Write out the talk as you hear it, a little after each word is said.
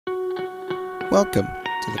Welcome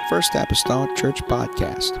to the First Apostolic Church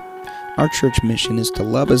Podcast. Our church mission is to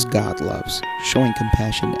love as God loves, showing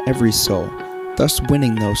compassion to every soul, thus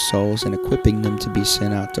winning those souls and equipping them to be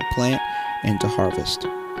sent out to plant and to harvest.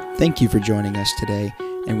 Thank you for joining us today,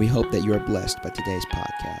 and we hope that you are blessed by today's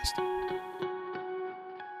podcast.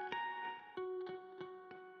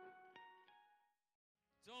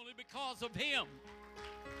 It's only because of Him.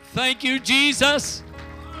 Thank you, Jesus.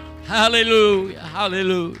 Hallelujah,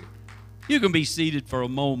 hallelujah. You can be seated for a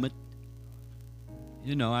moment.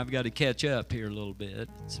 You know, I've got to catch up here a little bit.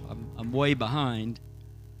 I'm way behind.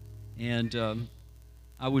 And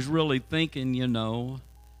I was really thinking,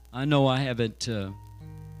 I know I haven't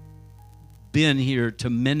been here to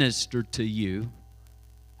minister to you.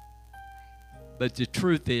 But the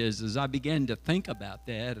truth is I began to think about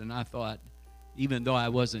that, and I thought, even though I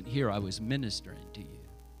wasn't here, I was ministering to you.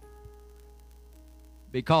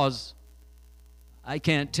 Because I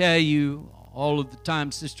can't tell you all of the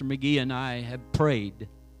time Sister McGee and I have prayed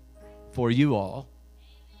for you all.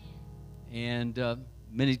 And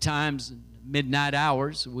many times, midnight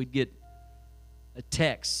hours, we'd get a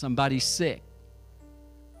text, somebody's sick.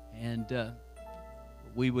 And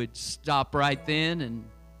we would stop right then and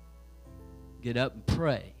get up and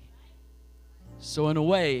pray. So in a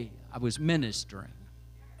way, I was ministering.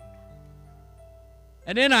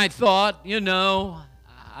 And then I thought,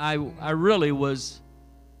 I really was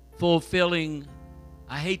fulfilling,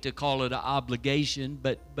 I hate to call it an obligation,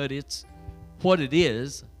 but it's what it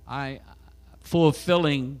is.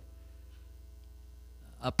 Fulfilling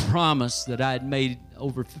a promise that I had made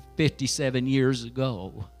over 57 years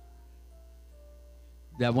ago.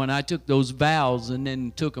 That when I took those vows and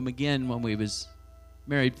then took them again when we was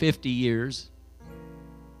married 50 years,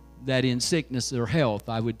 that in sickness or health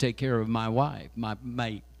I would take care of my wife, my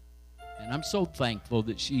mate. And I'm so thankful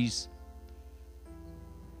that she's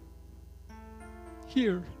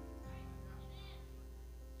here.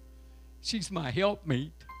 She's my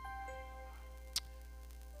helpmate.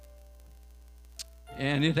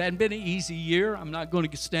 And it hadn't been an easy year. I'm not going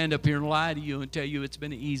to stand up here and lie to you and tell you it's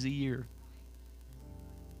been an easy year.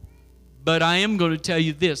 But I am going to tell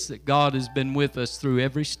you this, that God has been with us through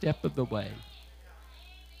every step of the way.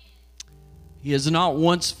 He has not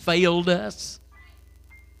once failed us.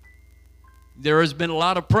 There has been a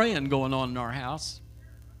lot of praying going on in our house.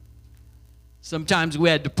 Sometimes we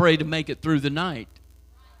had to pray to make it through the night.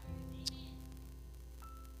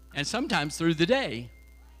 And sometimes through the day.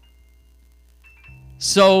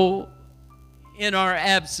 So, in our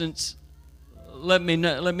absence, let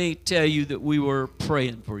me tell you that we were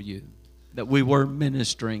praying for you, that we were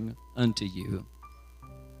ministering unto you.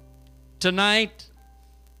 Tonight,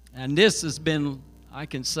 and this has been, I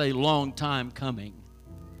can say, long time coming.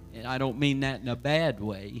 And I don't mean that in a bad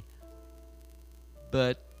way.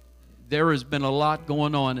 But there has been a lot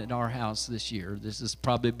going on in our house this year. This has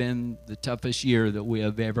probably been the toughest year that we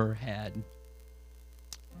have ever had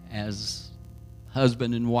as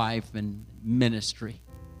husband and wife and ministry.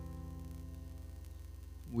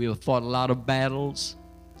 We have fought a lot of battles,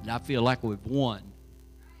 and I feel like we've won.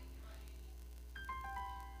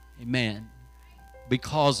 Amen.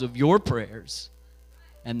 Because of your prayers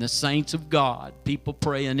and the saints of God, people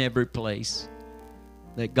pray in every place,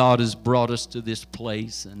 that God has brought us to this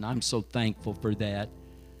place, and I'm so thankful for that.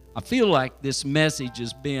 I feel like this message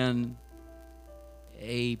has been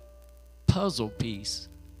a puzzle piece.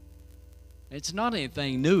 It's not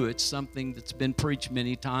anything new. It's something that's been preached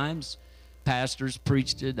many times. Pastors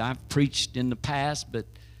preached it. I've preached in the past, but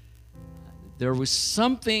there was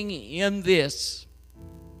something in this,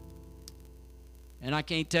 and I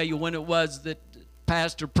can't tell you when it was that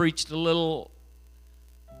pastor preached a little.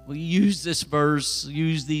 We use this verse,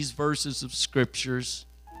 use these verses of scriptures,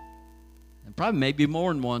 and probably maybe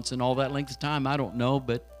more than once in all that length of time, I don't know,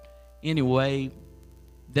 but anyway,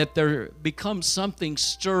 that there becomes something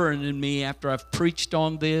stirring in me after I've preached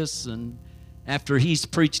on this and after he's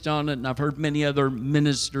preached on it, and I've heard many other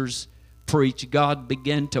ministers preach. God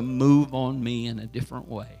began to move on me in a different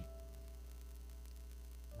way.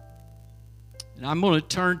 And I'm going to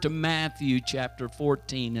turn to Matthew chapter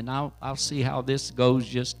 14, and I'll see how this goes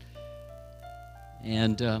just.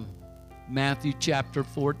 And Matthew chapter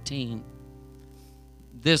 14.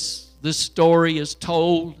 This story is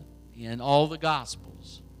told in all the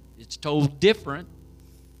Gospels. It's told different,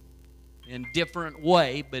 in different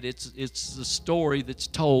way, but it's the story that's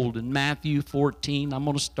told in Matthew 14. I'm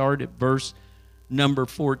going to start at verse number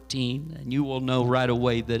 14, and you will know right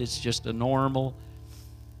away that it's just a normal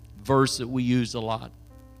verse that we use a lot.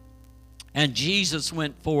 And Jesus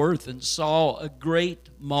went forth and saw a great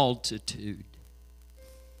multitude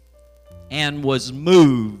and was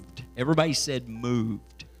moved. Everybody said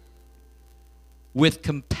moved. With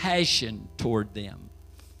compassion toward them.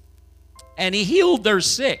 And he healed their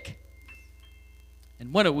sick.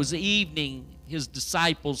 And when it was evening, his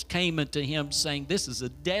disciples came unto him saying, this is a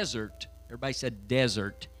desert. Everybody said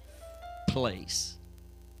desert place.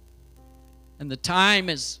 And the time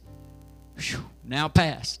is now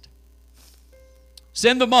past.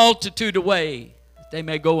 Send the multitude away, that they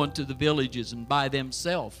may go into the villages and buy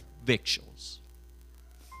themselves victuals.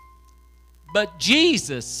 But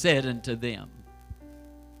Jesus said unto them,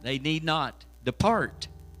 they need not depart.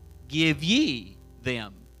 Give ye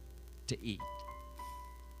them to eat.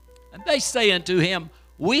 And they say unto him,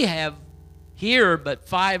 we have here but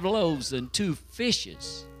 5 loaves and 2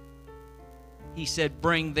 fishes. He said,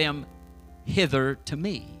 bring them hither to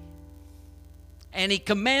me. And he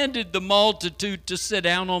commanded the multitude to sit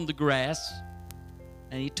down on the grass.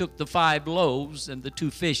 And he took the 5 loaves and the 2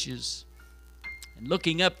 fishes. And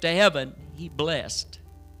looking up to heaven, he blessed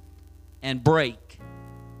and brake.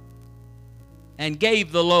 And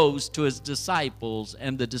gave the loaves to his disciples,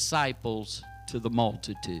 and the disciples to the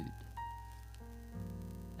multitude.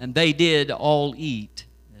 And they did all eat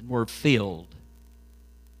and were filled.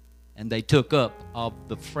 And they took up of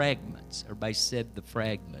the fragments. Everybody said the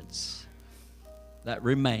fragments. That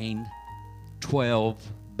remained 12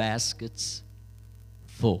 baskets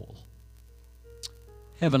full.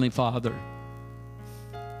 Heavenly Father,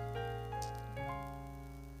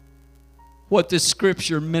 what this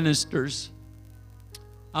scripture ministers,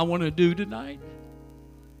 I want to do tonight.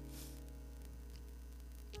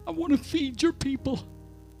 I want to feed your people.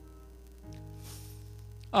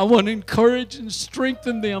 I want to encourage and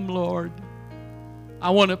strengthen them, Lord.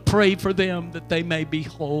 I want to pray for them that they may be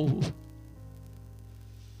whole.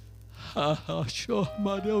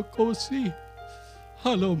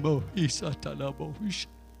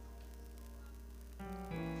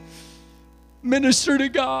 Minister to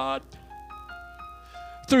God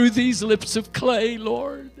through these lips of clay,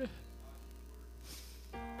 Lord.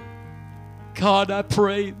 God, I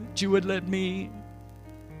pray that you would let me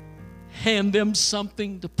hand them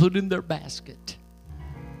something to put in their basket.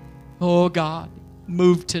 Oh God,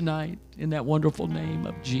 move tonight in that wonderful name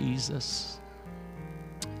of Jesus.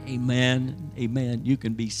 Amen. Amen. You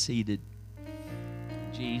can be seated.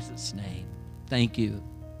 In Jesus' name. Thank you.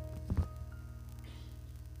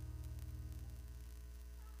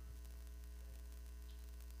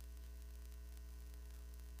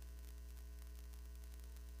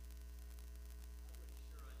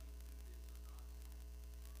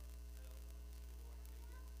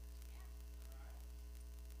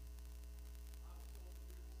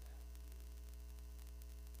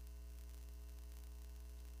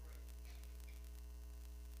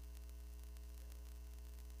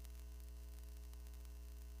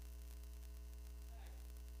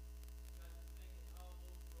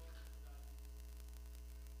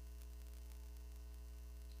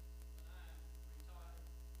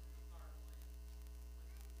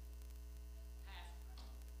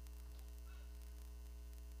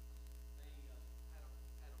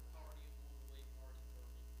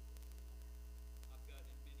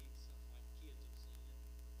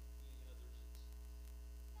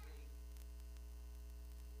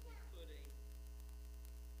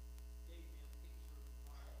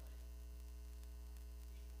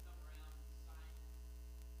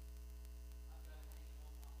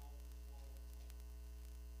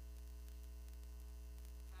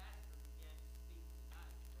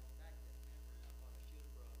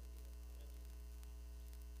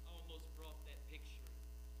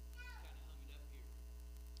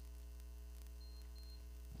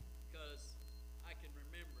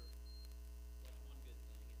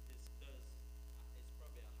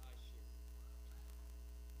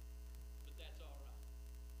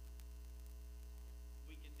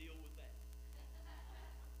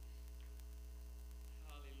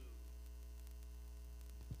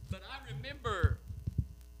 But I remember,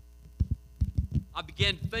 I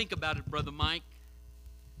began to think about it, Brother Mike.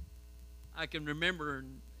 I can remember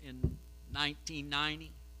in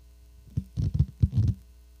 1990, and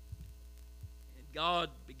God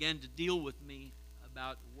began to deal with me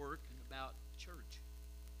about work and about church.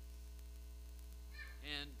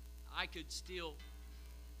 And I could still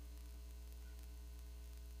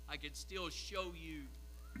show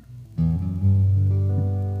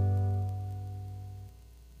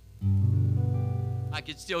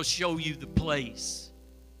you the place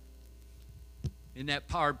in that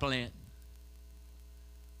power plant.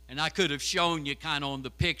 And I could have shown you kind of on the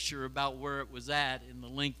picture about where it was at in the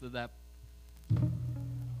length of that.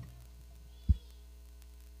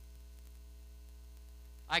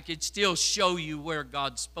 I could still show you where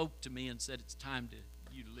God spoke to me and said it's time to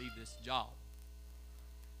you to leave this job.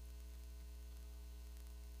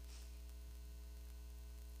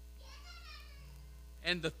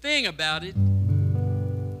 And the thing about it,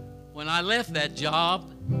 when I left that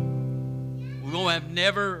job,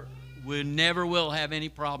 we never will have any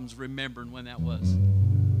problems remembering when that was.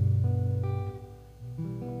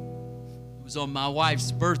 It was on my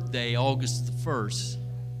wife's birthday, August the 1st,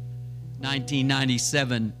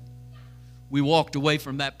 1997. We walked away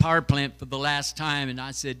from that power plant for the last time, and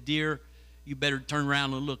I said, "Dear, you better turn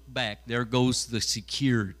around and look back. There goes the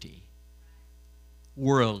security,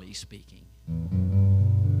 worldly speaking."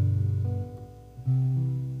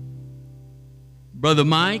 Brother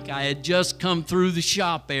Mike, I had just come through the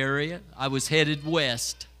shop area. I was headed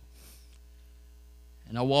west.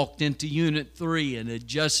 And I walked into Unit 3 and had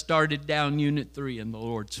just started down Unit 3, and the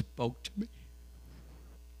Lord spoke to me.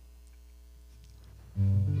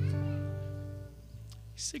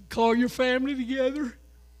 He said, "Call your family together.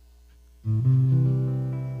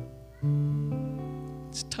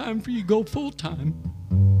 It's time for you to go full time."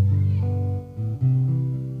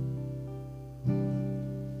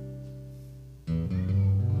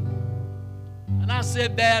 And I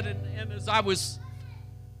said that, and as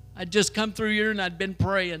I'd just come through here and I'd been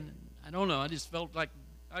praying. I don't know, I just felt like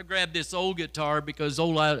I grabbed this old guitar because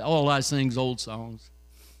all I sing is old songs.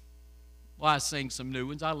 Well, I sing some new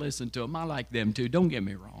ones. I listen to them. I like them too. Don't get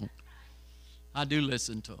me wrong. I do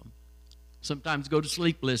listen to them. Sometimes go to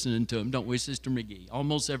sleep listening to them, don't we, Sister McGee?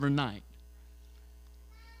 Almost every night.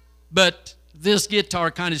 But this guitar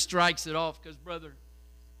kind of strikes it off because, Brother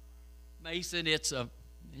Mason, it's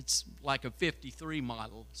like a 53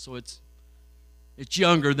 model, so it's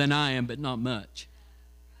younger than I am, but not much.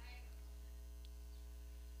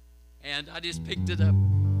 And I just picked it up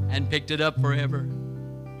and picked it up forever.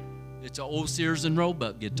 It's an old Sears and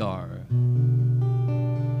Roebuck guitar.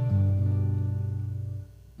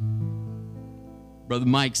 Brother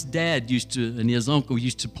Mike's dad and his uncle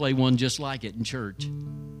used to play one just like it in church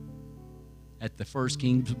at the First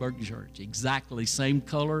Kingsburg Church. Exactly same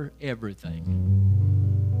color, everything.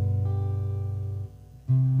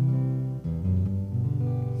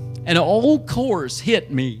 And an old chorus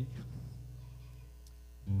hit me.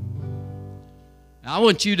 I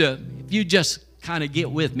want you to, if you just kind of get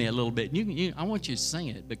with me a little bit, I want you to sing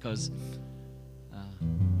it because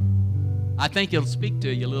I think it'll speak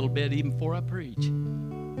to you a little bit even before I preach.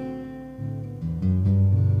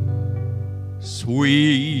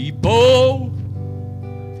 Sweep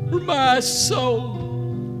over my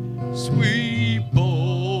soul, sweep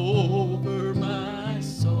over my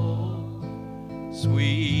soul,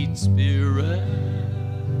 sweet Spirit,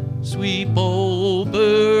 sweep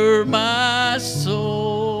over my soul.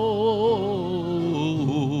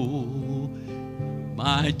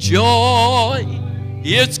 My joy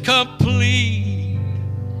is complete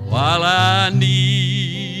while I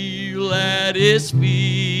kneel at His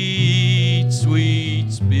feet.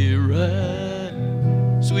 Sweet Spirit,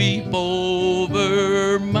 sweep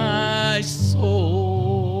over my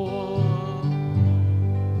soul.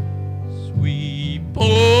 Sweep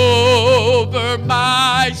over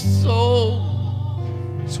my soul.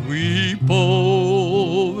 Sweep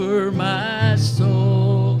over my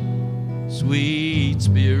soul. Sweet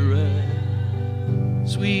Spirit,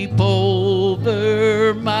 sweep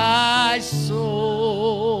over my soul.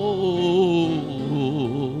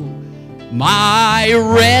 My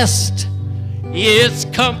rest is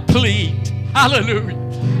complete. Hallelujah.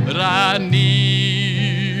 But I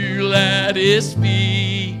kneel at His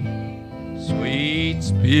feet. Sweet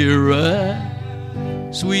Spirit,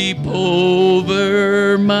 sweep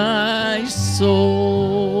over my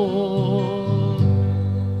soul.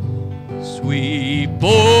 Sweep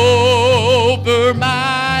over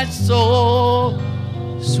my soul.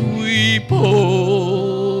 Sweep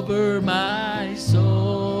over my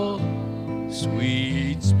soul.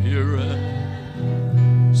 Sweet Spirit,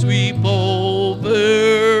 sweep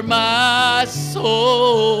over my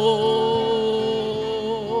soul.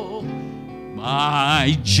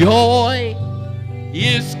 My joy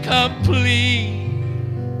is complete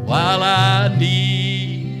while I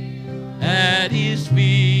kneel at His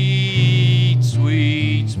feet.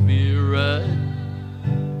 Sweet Spirit,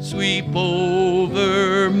 sweep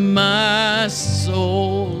over my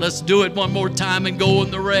soul. Let's do it one more time and go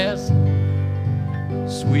on the rest.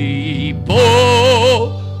 Sweep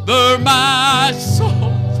over my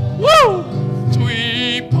soul. Woo!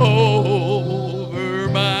 Sweep over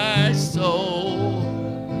my soul.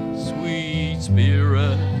 Sweet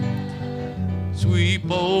Spirit,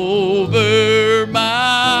 sweep over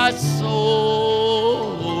my soul.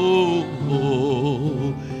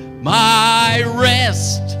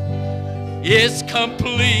 is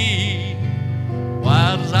complete.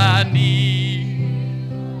 What I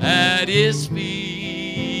need at His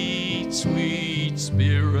feet, sweet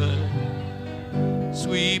Spirit,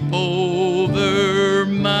 sweep over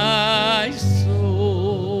my soul.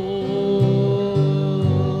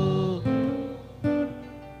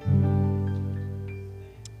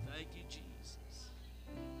 Thank you, Jesus.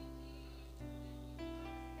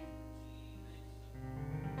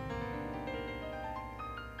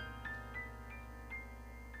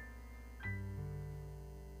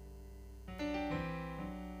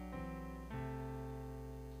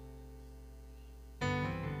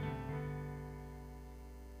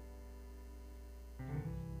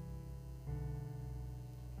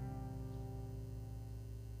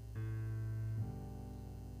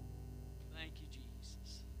 Thank you,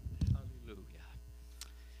 Jesus. Hallelujah.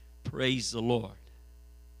 Praise the Lord.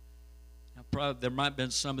 Now, probably there might have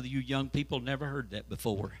been some of you young people never heard that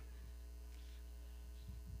before.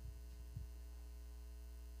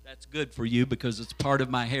 That's good for you because it's part of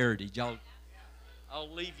my heritage. I'll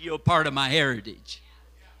leave you a part of my heritage.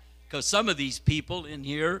 Because some of these people in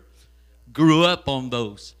here grew up on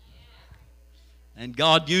those. And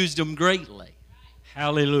God used them greatly.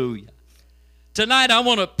 Hallelujah. Tonight I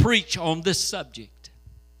want to preach on this subject.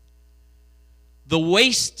 The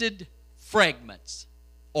wasted fragments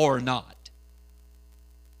or not.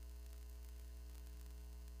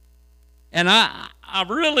 And I'm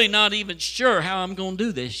really not even sure how I'm going to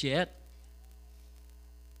do this yet.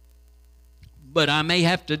 But I may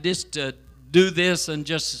have to just do this and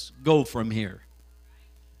just go from here.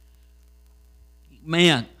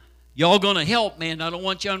 Man, y'all going to help me, and I don't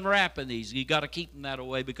want you unwrapping these. You got to keep them that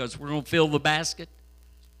way because we're going to fill the basket.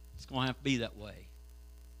 It's going to have to be that way.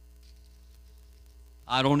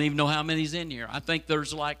 I don't even know how many's in here. I think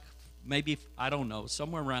there's like maybe, I don't know,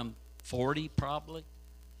 somewhere around 40 probably.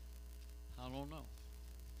 I don't know.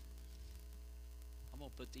 I'm going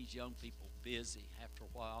to put these young people busy after a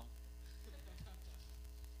while.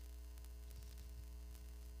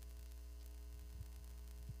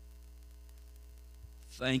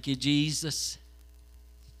 Thank you, Jesus.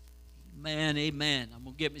 Man, amen. I'm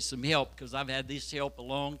going to get me some help because I've had this help a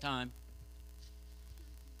long time.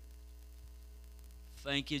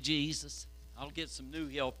 Thank you, Jesus. I'll get some new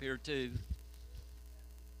help here, too.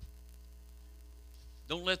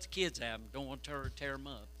 Don't let the kids have them. Don't want to tear them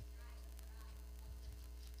up.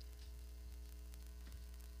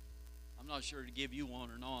 I'm not sure to give you one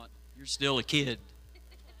or not. You're still a kid.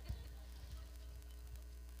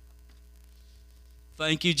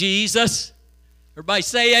 Thank you, Jesus. Everybody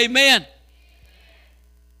say amen.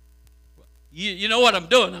 You know what I'm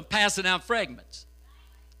doing? I'm passing out fragments.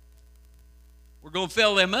 We're going to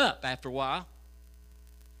fill them up after a while.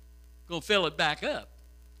 We're going to fill it back up.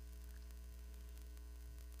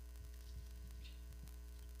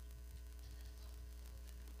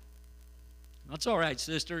 That's all right,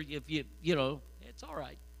 sister. If you know, it's all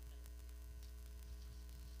right.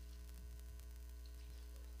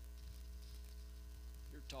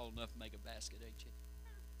 You're tall enough to make a basket, ain't you?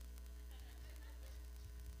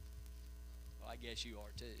 Well, I guess you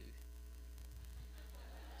are too.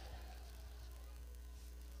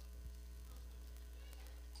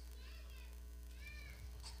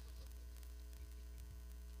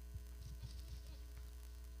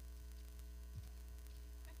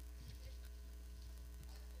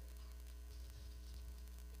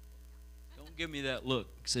 Don't give me that look,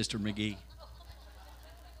 Sister McGee.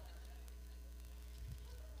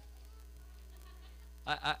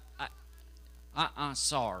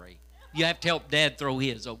 Sorry. You have to help Dad throw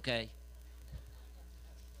his, okay?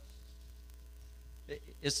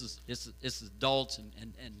 This is adults and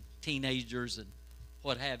teenagers and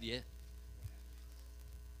what have you.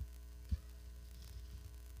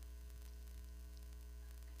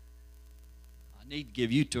 I need to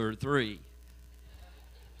give you 2 or 3.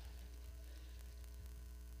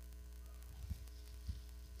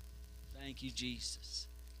 Thank you, Jesus.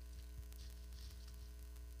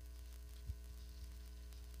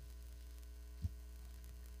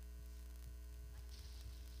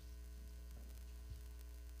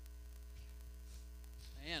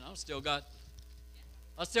 Man, I still got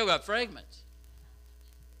fragments.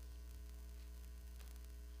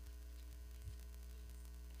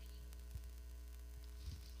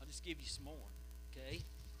 I'll just give you some more, okay?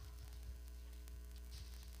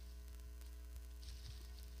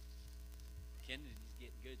 Kennedy's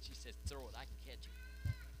getting good. She says, throw it, I can catch it.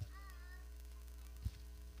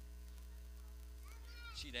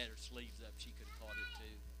 She'd had her sleeves up. She could have caught it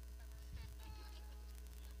too.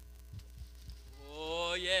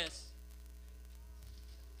 Oh, yes.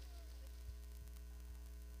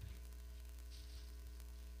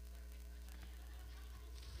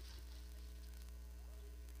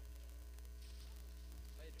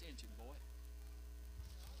 attention, boy.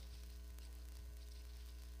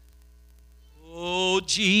 Oh,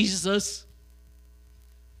 Jesus.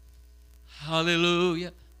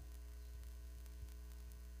 Hallelujah.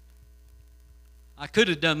 I could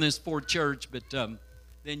have done this for church, but then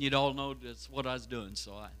you'd all know that's what I was doing.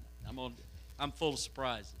 So I'm full of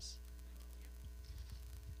surprises.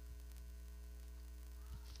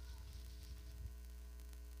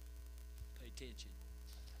 Pay attention.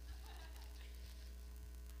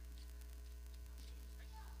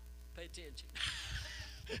 Pay attention.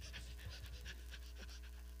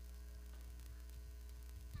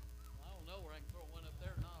 I don't know where I can throw one up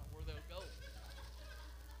there or not, where they'll go.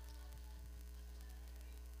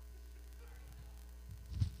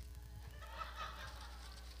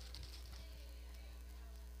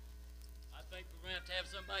 I think we're going to have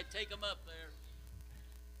somebody take them up there.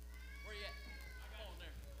 Where you at? Come on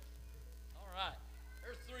there. All right.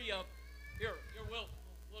 There's 3 up. Here, we'll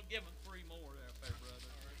give them 3 more there, brother.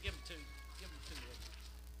 Give them 2. Give them 2 of them.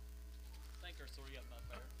 I think there's 3 of them up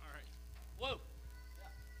there. All right. Whoa. Yeah.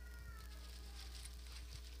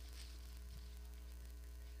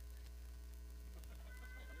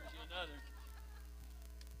 Here's you another.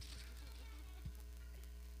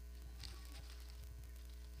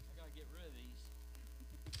 I gotta get rid of these.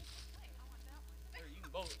 Hey, I want that one. Here, you can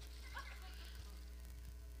both. Fix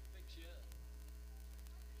you up.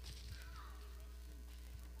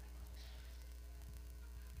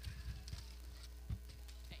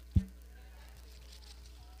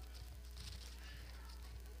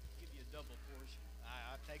 Give you a double portion.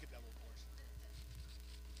 I'll take a double portion.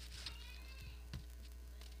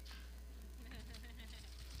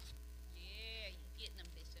 Yeah, you're getting them,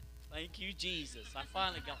 Bishop. Thank you, Jesus. I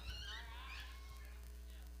finally got.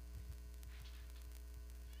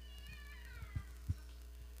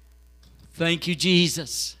 Thank you,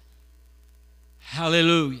 Jesus.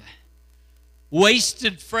 Hallelujah.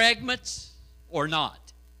 Wasted fragments or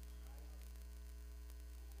not?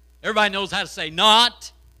 Everybody knows how to say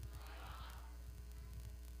not.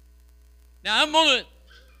 Now I'm going to,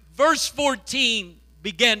 verse 14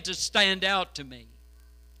 began to stand out to me.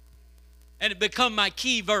 And it became my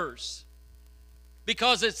key verse.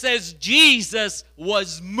 Because it says Jesus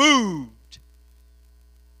was moved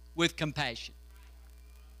with compassion.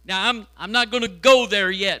 Now I'm not going to go there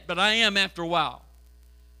yet, but I am after a while.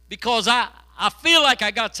 Because I feel like I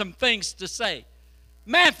got some things to say.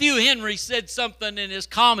 Matthew Henry said something in his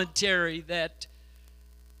commentary that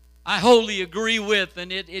I wholly agree with,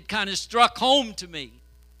 and it kind of struck home to me.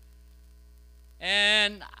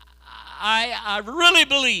 And I really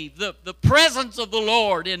believe the presence of the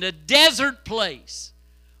Lord in a desert place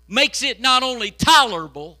makes it not only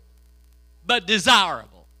tolerable, but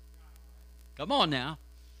desirable. Come on now.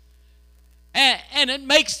 And it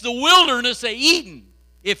makes the wilderness a Eden,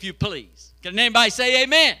 if you please. Can anybody say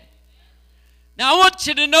amen? Now I want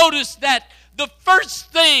you to notice that the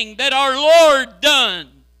first thing that our Lord done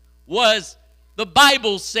was, the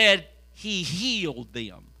Bible said, He healed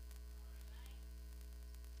them.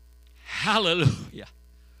 Hallelujah.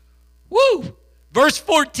 Woo! Verse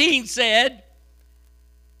 14 said,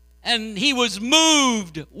 and He was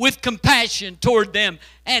moved with compassion toward them,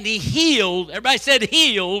 and He healed, everybody said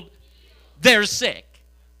healed, their sick.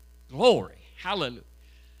 Glory. Hallelujah.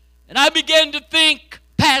 And I began to think,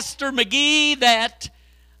 Pastor McGee, that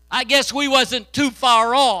I guess we wasn't too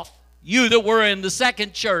far off. You that were in the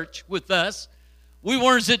second church with us,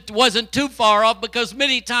 wasn't too far off, because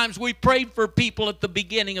many times we prayed for people at the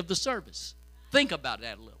beginning of the service. Think about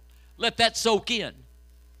that a little. Let that soak in.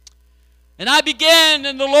 And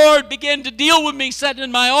and the Lord began to deal with me sitting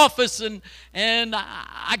in my office, and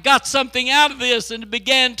I got something out of this, and it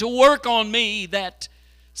began to work on me that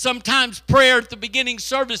sometimes prayer at the beginning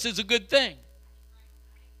service is a good thing.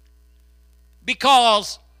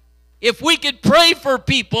 Because if we could pray for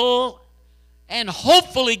people and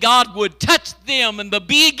hopefully God would touch them in the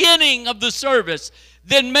beginning of the service,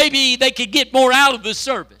 then maybe they could get more out of the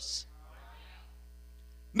service.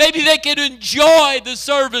 Maybe they could enjoy the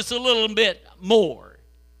service a little bit more.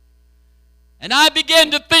 And I began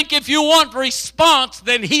to think, if you want response,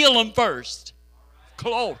 then heal them first.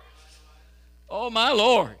 Glory. Oh, my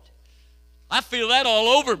Lord. I feel that all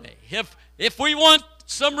over me. If we want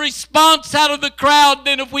some response out of the crowd,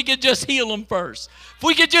 then if we could just heal them first. If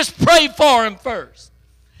we could just pray for them first.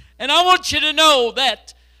 And I want you to know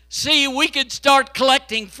that, see, we could start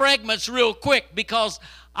collecting fragments real quick, because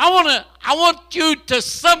I want you to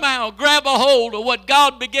somehow grab a hold of what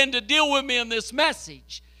God began to deal with me in this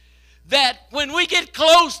message. That when we get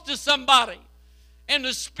close to somebody and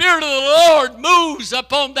the Spirit of the Lord moves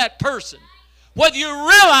upon that person, whether you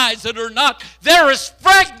realize it or not, there is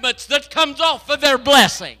fragments that comes off of their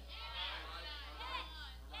blessing.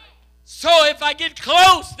 So if I get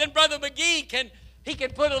close, then Brother McGee can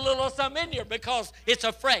put a little something in here because it's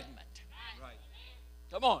a fragment.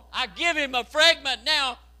 Come on. I give him a fragment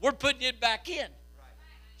now, we're putting it back in.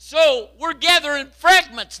 So we're gathering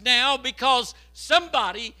fragments now because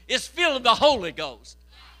somebody is feeling the Holy Ghost.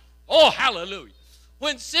 Oh, hallelujah.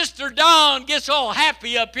 When Sister Dawn gets all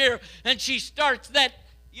happy up here and she starts that,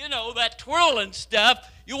 that twirling stuff,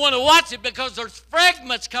 you want to watch it because there's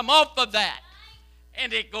fragments come off of that.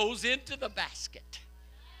 And it goes into the basket.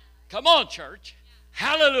 Come on, church.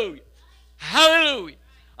 Hallelujah. Hallelujah.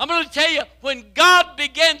 I'm going to tell you, when God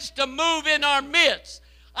begins to move in our midst,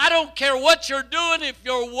 I don't care what you're doing, if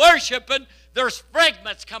you're worshiping, there's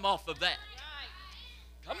fragments come off of that.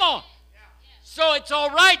 Come on. So it's all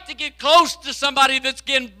right to get close to somebody that's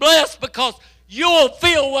getting blessed because you'll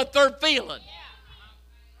feel what they're feeling.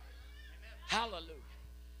 Hallelujah.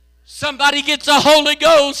 Somebody gets a Holy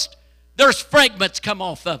Ghost, there's fragments come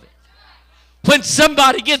off of it. When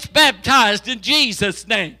somebody gets baptized in Jesus'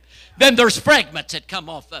 name, then there's fragments that come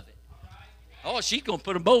off of it. Oh, she's going to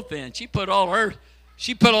put them both in. She put all her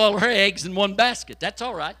eggs in one basket. That's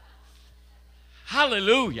all right.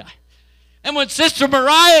 Hallelujah. And when Sister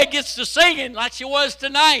Mariah gets to singing like she was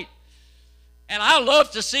tonight, and I love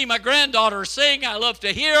to see my granddaughter sing, I love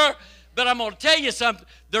to hear her, but I'm going to tell you something.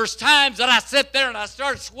 There's times that I sit there and I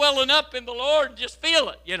start swelling up in the Lord and just feel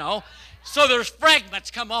it, So there's fragments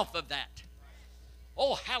come off of that.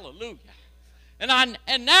 Oh, hallelujah.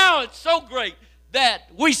 And now it's so great that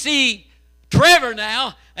we see Trevor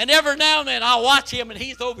now, and every now and then I'll watch him and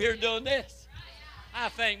he's over here doing this. I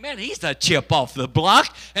think, man, he's a chip off the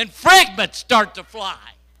block, and fragments start to fly.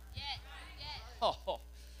 Oh,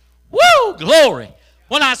 woo, glory.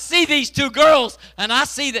 When I see these two girls, and I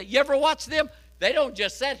see that, you ever watch them? They don't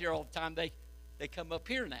just sit here all the time. They come up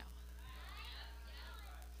here now.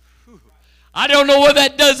 Whew. I don't know whether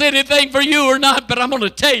that does anything for you or not, but I'm going to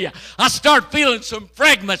tell you, I start feeling some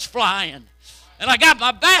fragments flying. And I got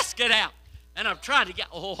my basket out, and I'm trying to get,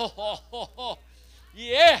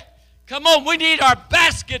 yeah. Come on, we need our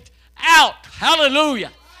basket out.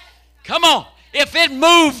 Hallelujah. Come on. If it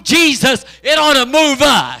moved Jesus, it ought to move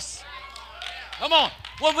us. Come on.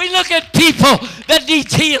 When we look at people that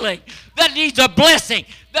needs healing, that needs a blessing,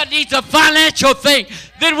 that needs a financial thing,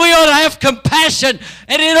 then we ought to have compassion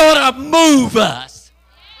and it ought to move us.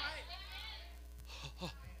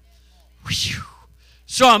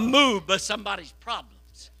 So I'm moved by somebody's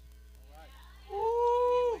problems.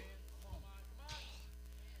 Ooh.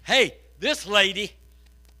 Hey, this lady,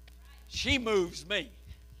 she moves me.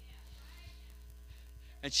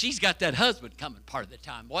 And she's got that husband coming part of the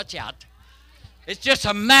time. Watch out. It's just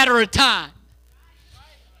a matter of time.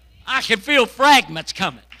 I can feel fragments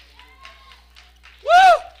coming.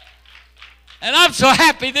 Woo! And I'm so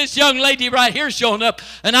happy this young lady right here is showing up,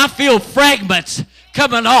 and I feel fragments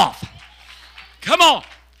coming off. Come on.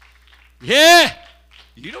 Yeah.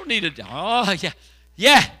 You don't need to. Oh, yeah.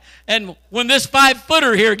 Yeah. And when this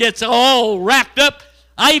 5-footer here gets all wrapped up,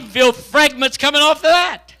 I even feel fragments coming off of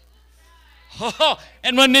that. Oh,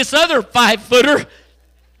 and when this other 5-footer,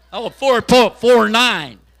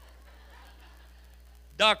 4.49.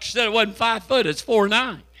 Doctor said it wasn't 5 foot, it's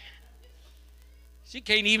 4.9. She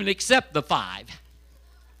can't even accept the 5.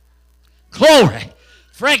 Glory.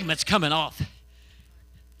 Fragments coming off.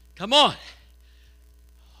 Come on.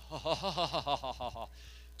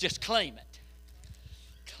 Just claim it.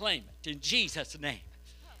 Claim it in Jesus' name.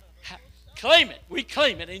 Claim it. We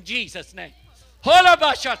claim it in Jesus' name. Come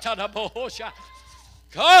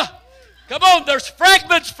on, there's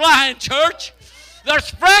fragments flying, church. There's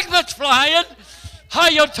fragments flying.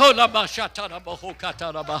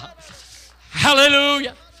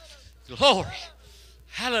 Hallelujah. Glory.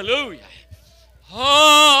 Hallelujah.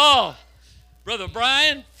 Oh, Brother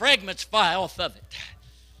Brian, fragments fly off of it.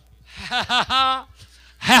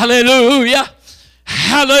 Hallelujah.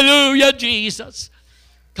 Hallelujah, Jesus.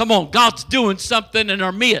 Come on, God's doing something in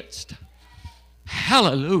our midst.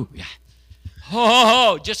 Hallelujah.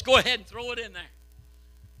 Oh, just go ahead and throw it in there.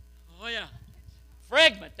 Oh, yeah.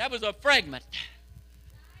 Fragment. That was a fragment.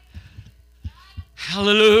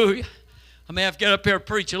 Hallelujah. I may have to get up here and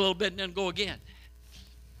preach a little bit and then go again.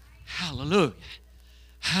 Hallelujah.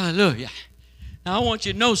 Hallelujah. Now, I want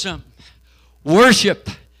you to know something. Worship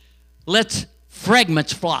lets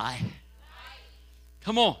fragments fly.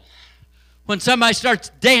 Come on. When somebody starts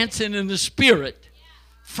dancing in the Spirit,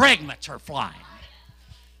 fragments are flying.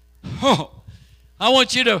 Oh, I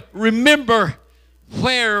want you to remember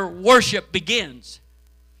where worship begins.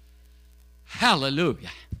 Hallelujah.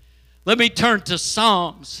 Let me turn to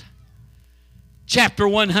Psalms chapter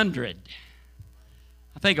 100.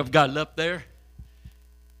 I think I've got it up there.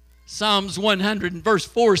 Psalms 100 and verse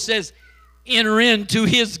 4 says, enter into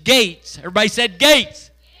his gates. Everybody said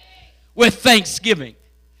gates. With thanksgiving.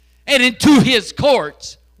 And into his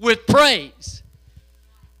courts with praise.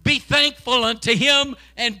 Be thankful unto him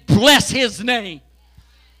and bless his name.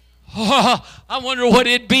 Oh, I wonder what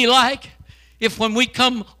it'd be like if when we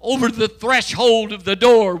come over the threshold of the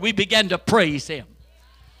door, we began to praise him.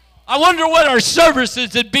 I wonder what our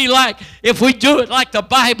services would be like if we do it like the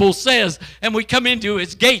Bible says and we come into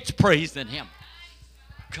his gates praising him.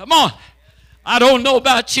 Come on. I don't know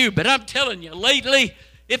about you, but I'm telling you, lately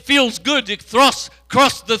it feels good to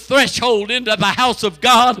cross the threshold into the house of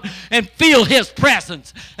God and feel his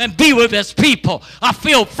presence and be with his people. I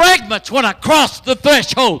feel fragments when I cross the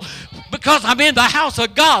threshold because I'm in the house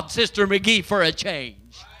of God, Sister McGee, for a change.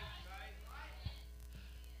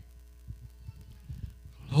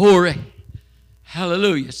 Glory.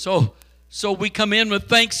 Hallelujah. So we come in with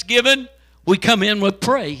thanksgiving. We come in with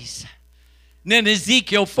praise. And then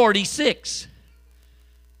Ezekiel 46,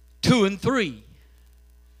 2 and 3.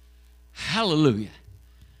 Hallelujah.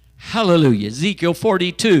 Hallelujah. Ezekiel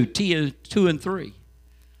 42, 2 and 3.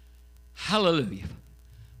 Hallelujah.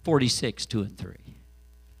 46, 2 and 3.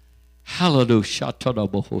 Hallelujah.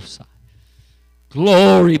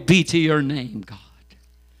 Glory be to your name, God.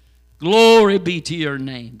 Glory be to your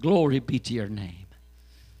name. Glory be to your name.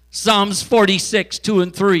 Psalms 46, 2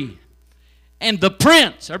 and 3. And the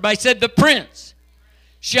prince, everybody said the prince,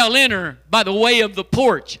 shall enter by the way of the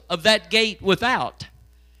porch of that gate without,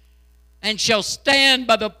 and shall stand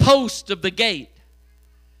by the post of the gate.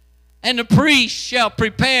 And the priest shall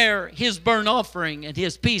prepare his burnt offering and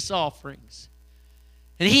his peace offerings.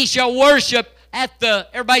 And he shall worship at the,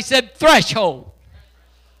 everybody said, threshold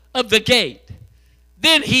of the gate.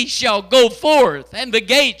 Then he shall go forth, and the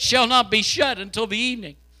gate shall not be shut until the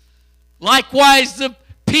evening. Likewise, the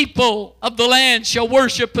people of the land shall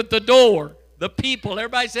worship at the door. The people,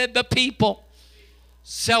 everybody said the people,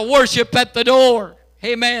 shall worship at the door,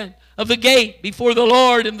 amen, of the gate before the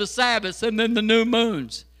Lord in the Sabbaths and then the new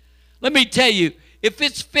moons. Let me tell you, if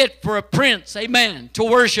it's fit for a prince, amen, to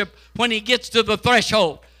worship when he gets to the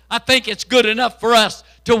threshold, I think it's good enough for us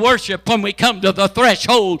to worship when we come to the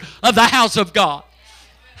threshold of the house of God.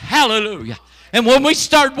 Hallelujah. And when we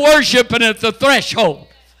start worshiping at the threshold,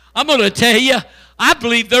 I'm going to tell you, I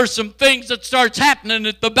believe there's some things that starts happening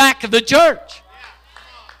at the back of the church.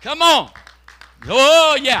 Come on.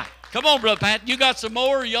 Oh, yeah. Come on, Brother Pat. You got some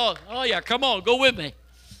more? Y'all? Oh, yeah. Come on. Go with me.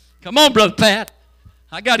 Come on, Brother Pat.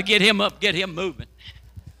 I got to get him up, get him moving.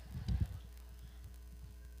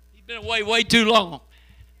 He's been away way too long.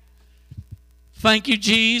 Thank you,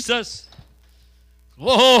 Jesus.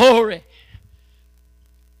 Glory.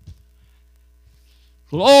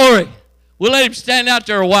 Glory. We'll let him stand out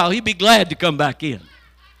there a while. He'd be glad to come back in.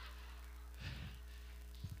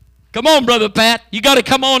 Come on, Brother Pat. You got to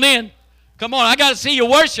come on in. Come on. I got to see you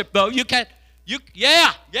worship, though. You can't.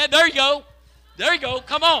 Yeah, there you go. There you go.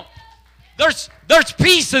 Come on. There's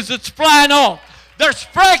pieces that's flying off. There's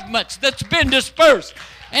fragments that's been dispersed.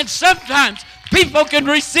 And sometimes people can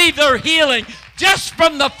receive their healing just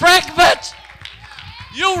from the fragments.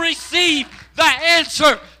 You'll receive the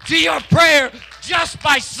answer to your prayer just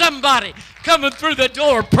by somebody coming through the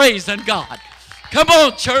door praising God. Come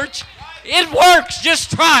on, church. It works. Just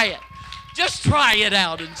try it. Just try it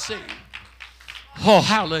out and see. Oh,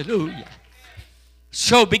 hallelujah.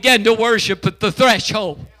 So begin to worship at the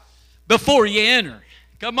threshold before you enter.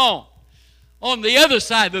 Come on. On the other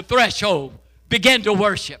side of the threshold, begin to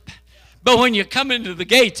worship. But when you come into the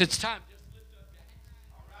gates, it's time. Just lift up your hands.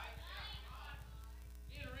 All right?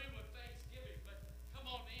 Enter in with thanksgiving, but come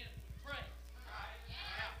on in with praise.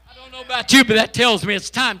 I don't know about you, but that tells me it's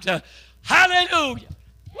time to hallelujah.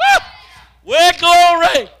 Woo! Well,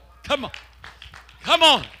 glory. Come on. Come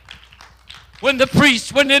on. When the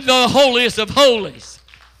priest went into the holiest of holies,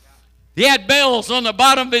 he had bells on the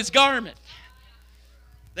bottom of his garment.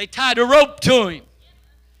 They tied a rope to him.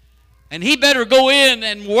 And he better go in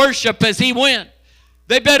and worship as he went.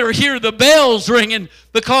 They better hear the bells ringing,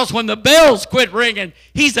 because when the bells quit ringing,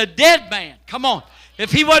 he's a dead man. Come on.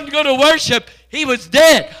 If he wasn't going to worship, he was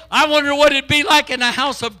dead. I wonder what it'd be like in the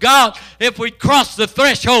house of God if we crossed the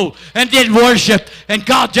threshold and didn't worship and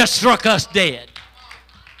God just struck us dead.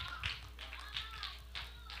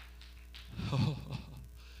 Oh.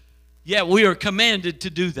 Yeah, we are commanded to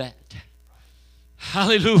do that.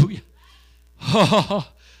 Hallelujah. Oh,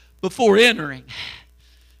 before entering.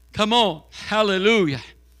 Come on. Hallelujah.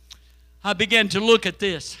 I began to look at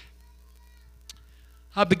this.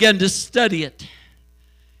 I began to study it.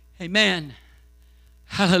 Amen.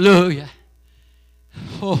 Hallelujah.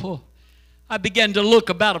 Oh, I began to look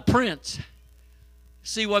about a prince.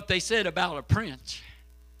 See what they said about a prince.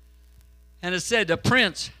 And it said a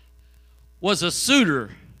prince was a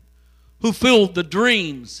suitor who filled the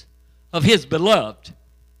dreams of his beloved.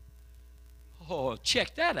 Oh,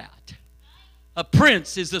 check that out. A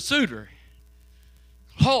prince is a suitor.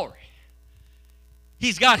 Glory.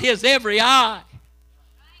 He's got his every eye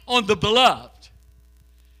on the beloved.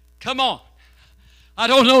 Come on. I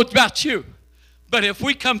don't know about you, but if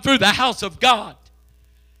we come through the house of God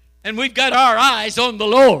and we've got our eyes on the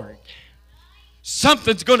Lord,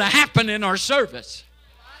 something's going to happen in our service.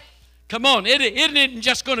 Come on, it isn't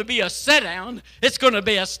just going to be a sit down. It's going to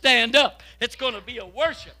be a stand up. It's going to be a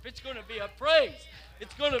worship. It's going to be a praise.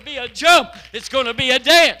 It's going to be a jump. It's going to be a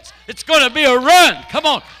dance. It's going to be a run. Come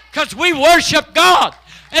on, because we worship God.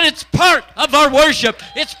 And it's part of our worship.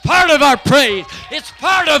 It's part of our praise. It's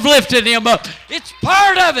part of lifting Him up. It's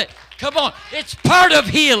part of it. Come on, it's part of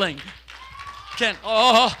healing.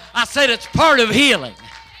 I said it's part of healing.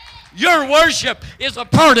 Your worship is a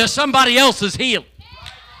part of somebody else's healing.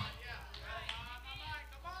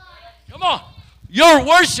 Come on. Your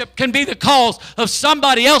worship can be the cause of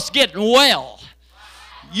somebody else getting well.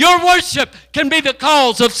 Your worship can be the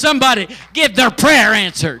cause of somebody getting their prayer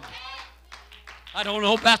answered. I don't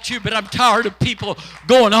know about you, but I'm tired of people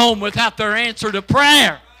going home without their answer to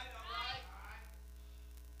prayer.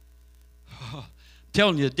 I'm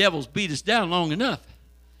telling you, the devil's beat us down long enough.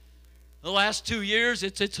 The last 2 years,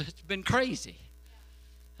 it's been crazy.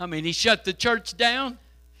 I mean, he shut the church down.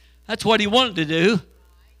 That's what he wanted to do.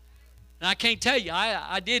 And I can't tell you,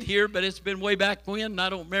 I did hear, but it's been way back when, and I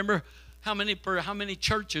don't remember how many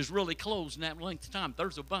churches really closed in that length of time.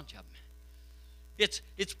 There's a bunch of them.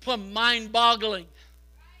 It's plumb mind-boggling.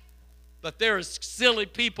 But there's silly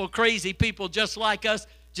people, crazy people just like us,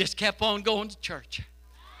 just kept on going to church.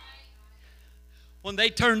 When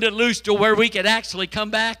they turned it loose to where we could actually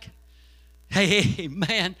come back, hey,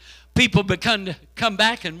 man, people began to come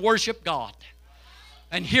back and worship God.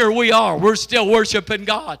 And here we are. We're still worshiping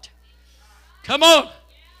God. Come on.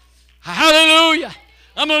 Hallelujah.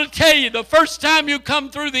 I'm going to tell you, the first time you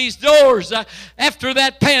come through these doors after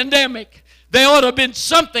that pandemic, there ought to have been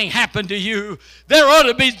something happen to you. There ought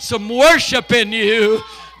to be some worship in you.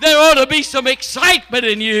 There ought to be some excitement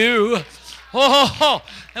in you. Oh,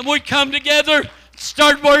 and we come together,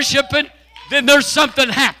 start worshiping, then there's something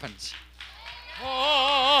happens.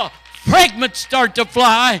 Oh, fragments start to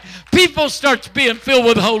fly. People start being filled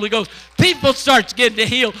with the Holy Ghost. People start getting to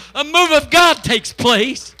heal. A move of God takes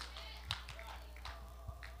place.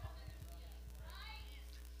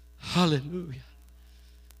 Hallelujah.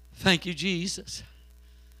 Thank you, Jesus.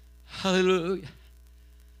 Hallelujah.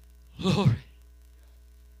 Glory.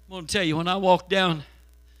 I'm going to tell you, when I walked down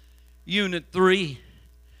Unit 3,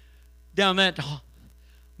 down that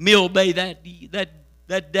Mill Bay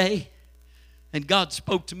that day, and God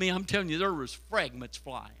spoke to me, I'm telling you, there was fragments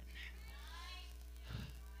flying.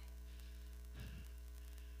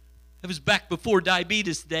 It was back before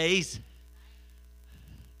diabetes days.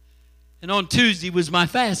 And on Tuesday was my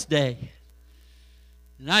fast day.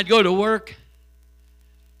 And I'd go to work,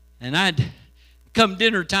 and I'd come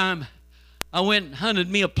dinner time, I went and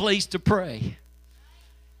hunted me a place to pray.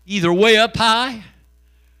 Either way up high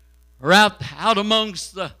or out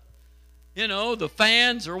amongst the, the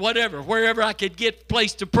fans or whatever. Wherever I could get a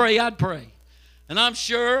place to pray, I'd pray. And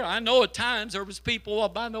I know at times there was people,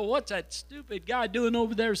 well, I know what's that stupid guy doing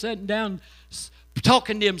over there sitting down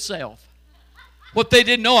talking to himself. What they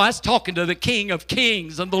didn't know, I was talking to the King of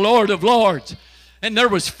Kings and the Lord of Lords. And there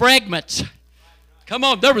was fragments. Come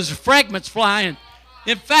on, there was fragments flying.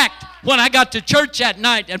 In fact, when I got to church that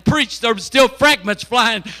night and preached, there was still fragments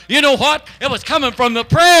flying. You know what? It was coming from the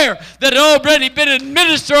prayer that had already been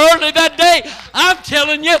administered early that day. I'm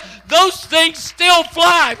telling you, those things still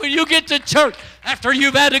fly when you get to church after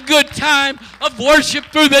you've had a good time of worship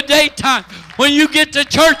through the daytime. When you get to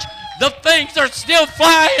church, the things are still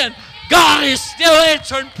flying. God is still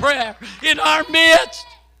answering prayer in our midst.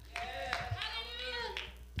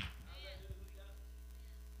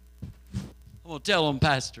 I'm going to tell them,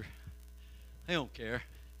 Pastor. They don't care.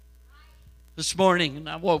 This morning, and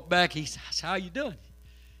I walked back, he said, how you doing?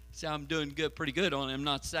 He said, I'm doing good, pretty good on it. I'm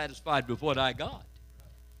not satisfied with what I got.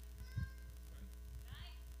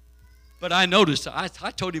 But I noticed, I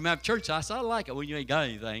told him after church, I said, I like it when you ain't got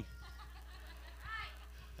anything.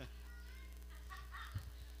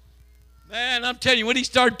 Man, I'm telling you, when he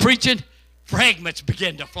started preaching, fragments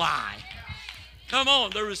began to fly. Come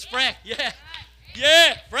on, there was fragments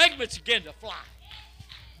began to fly.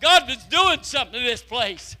 God was doing something in this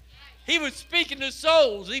place. He was speaking to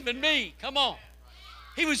souls, even me. Come on.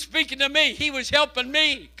 He was speaking to me. He was helping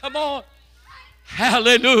me. Come on.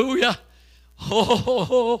 Hallelujah.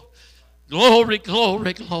 Oh, glory,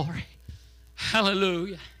 glory, glory.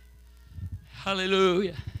 Hallelujah.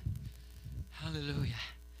 Hallelujah. Hallelujah.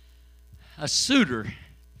 A suitor.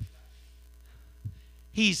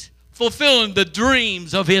 He's fulfilling the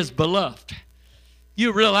dreams of his beloved.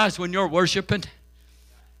 You realize when you're worshiping,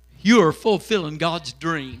 you are fulfilling God's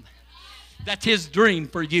dream. That's His dream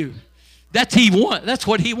for you. That's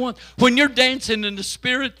what He wants. When you're dancing in the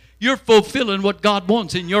Spirit, you're fulfilling what God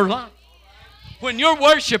wants in your life. When you're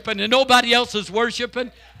worshiping and nobody else is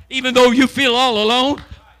worshiping, even though you feel all alone,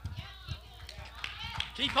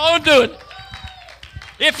 keep on doing it.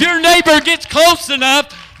 If your neighbor gets close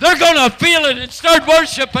enough, they're going to feel it and start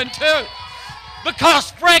worshiping too. Because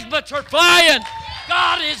fragments are flying.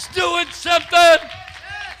 God is doing something.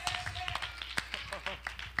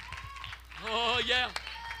 Oh, yeah.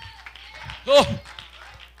 Oh,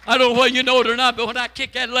 I don't know whether you know it or not, but when I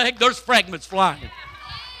kick that leg, there's fragments flying.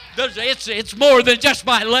 It's more than just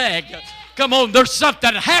my leg. Come on, there's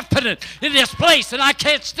something happening in this place, and I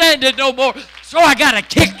can't stand it no more, so I got to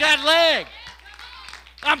kick that leg.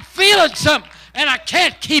 I'm feeling something, and I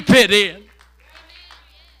can't keep it in.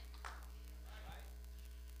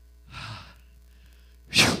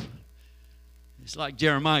 It's like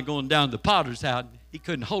Jeremiah going down to the potter's house. He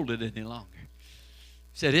couldn't hold it any longer.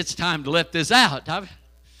 He said, it's time to let this out.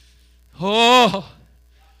 Oh,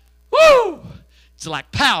 woo! It's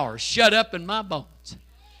like power shut up in my bones.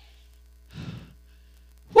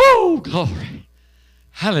 Woo, glory.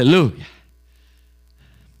 Hallelujah.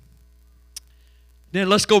 Then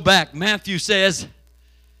let's go back. Matthew says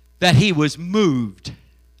that he was moved.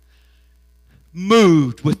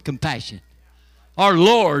 Moved with compassion. Our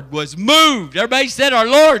Lord was moved. Everybody said our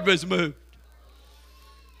Lord was moved.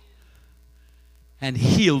 And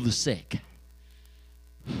healed the sick.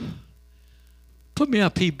 Put me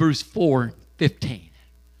up Hebrews 4:15.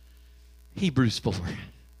 Hebrews 4.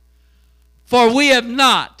 For we have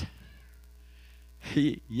not.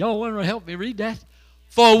 Y'all want to help me read that?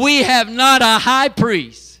 For we have not a high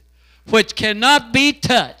priest which cannot be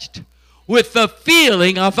touched with the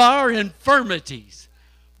feeling of our infirmities,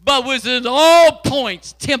 but was in all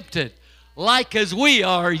points tempted, like as we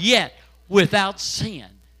are, yet without sin.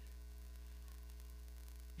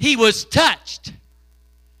 He was touched.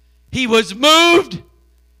 He was moved.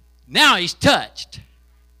 Now he's touched.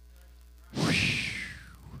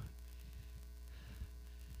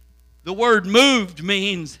 The word moved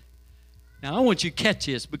means, now I want you to catch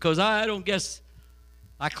this because I don't guess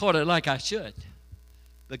I caught it like I should.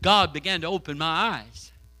 But God began to open my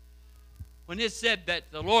eyes when it said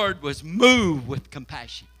that the Lord was moved with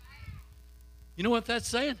compassion. You know what that's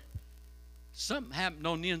saying? Something happened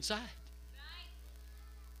on the inside.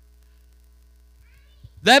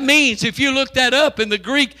 That means, if you look that up in the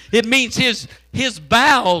Greek, it means his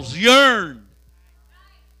bowels yearned.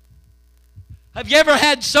 Have you ever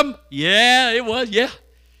had some? Yeah, it was, yeah.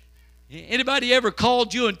 Anybody ever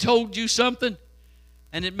called you and told you something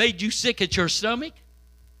and it made you sick at your stomach?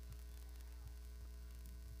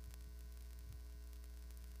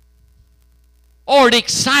 Or it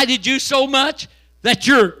excited you so much that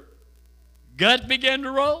your gut began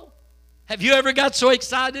to roll? Have you ever got so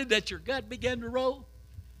excited that your gut began to roll?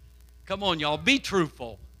 Come on, y'all, be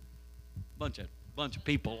truthful. Bunch of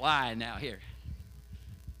people lying out here.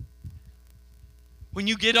 When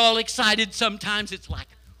you get all excited, sometimes it's like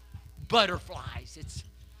butterflies.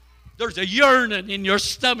 There's a yearning in your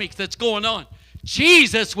stomach that's going on.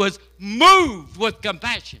 Jesus was moved with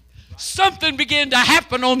compassion. Something began to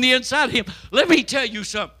happen on the inside of him. Let me tell you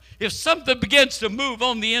something. If something begins to move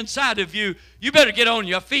on the inside of you, you better get on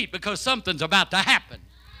your feet because something's about to happen.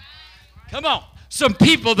 Come on. Some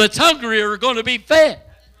people that's hungry are going to be fed.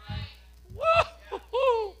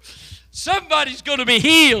 Woo-hoo-hoo. Somebody's going to be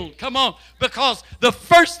healed. Come on. Because the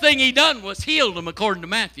first thing he done was healed them according to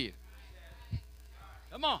Matthew.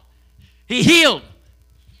 Come on. He healed them.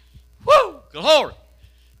 Woo! Glory.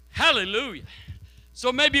 Hallelujah.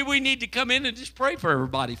 So maybe we need to come in and just pray for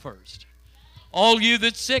everybody first. All you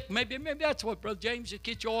that's sick, maybe that's what Brother James, just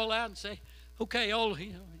get your oil out and say, okay,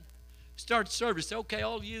 start the service. Say, okay,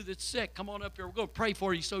 all you that's sick, come on up here. We're going to pray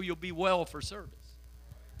for you so you'll be well for service.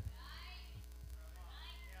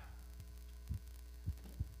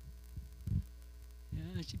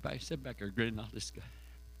 Yeah, she probably sat back there grinning all this guy.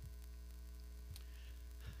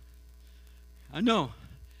 I know.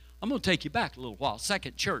 I'm going to take you back a little while.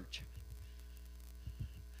 Second church.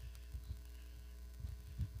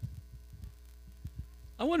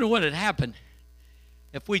 I wonder what would happen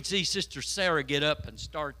if we'd see Sister Sarah get up and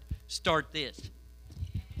start start this.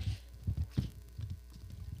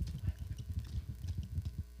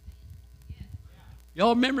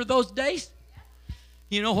 Y'all remember those days?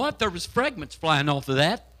 You know what? There was fragments flying off of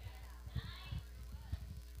that.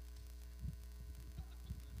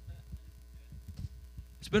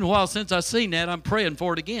 It's been a while since I've seen that. I'm praying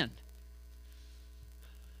for it again.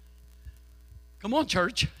 Come on,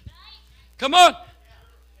 church. Come on.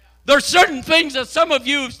 There's certain things that some of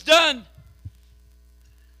you have done.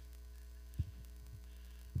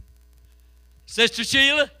 Sister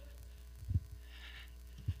Sheila,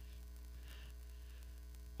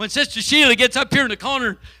 when Sister Sheila gets up here in the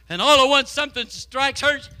corner and all at once something strikes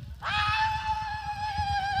her,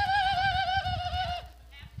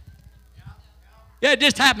 yeah, it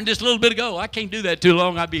just happened just a little bit ago. I can't do that too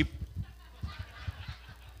long.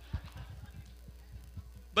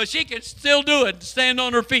 But she can still do it and stand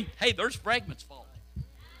on her feet. Hey, there's fragments falling.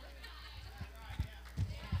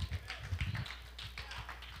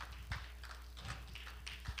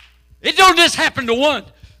 It don't just happen to one.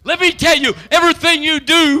 Let me tell you, everything you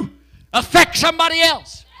do affects somebody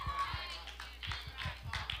else.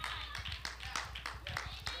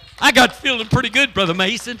 I got feeling pretty good, Brother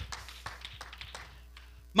Mason.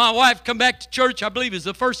 My wife come back to church, I believe it was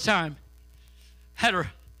the first time. Had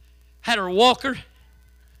her walker.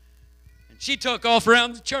 And she took off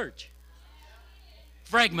around the church.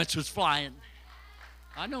 Fragments was flying.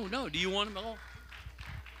 I don't know. Do you want them all?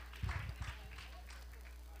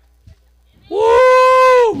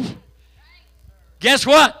 Woo! Guess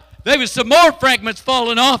what? There was some more fragments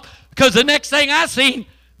falling off because the next thing I seen,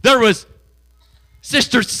 there was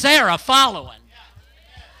Sister Sarah following.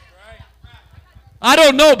 I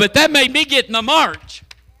don't know, but that made me get in the march.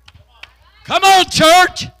 Come on,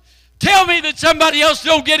 church. Tell me that somebody else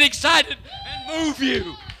don't get excited and move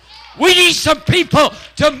you. We need some people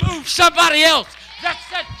to move somebody else that's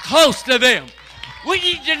that close to them. We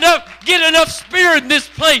need to get enough spirit in this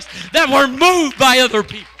place that we're moved by other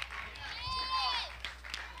people.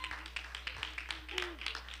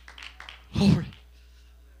 Lord,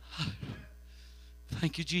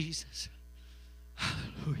 thank you, Jesus.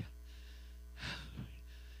 Hallelujah.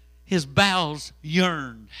 His bowels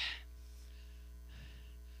yearned.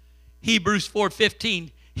 Hebrews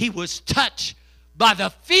 4:15, he was touched by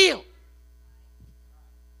the feel.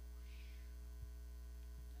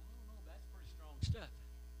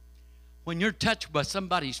 When you're touched by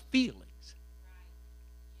somebody's feelings,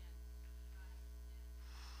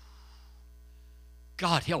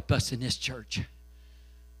 God help us in this church.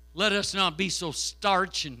 Let us not be so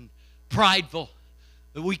starch and prideful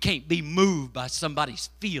that we can't be moved by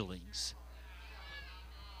somebody's feelings.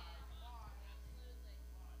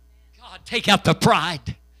 God, take out the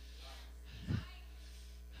pride.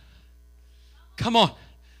 Come on.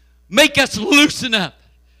 Make us loosen up.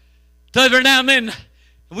 Every now and then,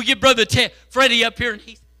 we get Brother Freddie up here, and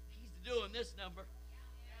he's doing this number.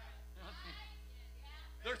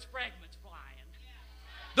 There's fragments flying.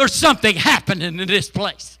 There's something happening in this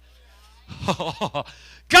place. Oh,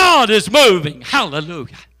 God is moving.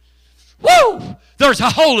 Hallelujah. Woo! There's a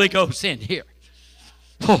Holy Ghost in here.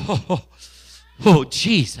 Oh,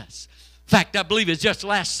 Jesus. In fact, I believe it's just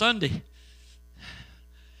last Sunday.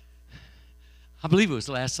 I believe it was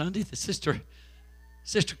last Sunday. The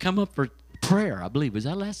sister come up for prayer, I believe. Was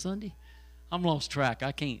that last Sunday? I'm lost track.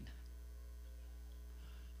 I can't.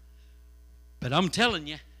 But I'm telling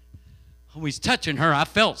you, when we was touching her, I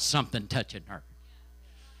felt something touching her.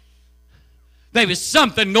 There was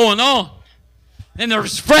something going on. And there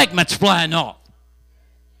was fragments flying off.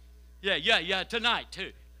 Yeah, tonight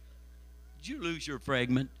too. Did you lose your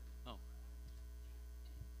fragment? Oh.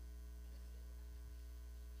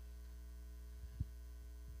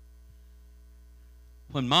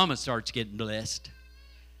 When Mama starts getting blessed,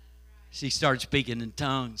 she starts speaking in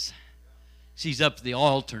tongues. She's up at the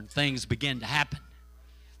altar and things begin to happen.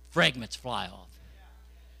 Fragments fly off.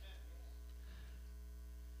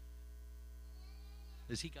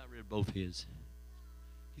 As he got rid of both his,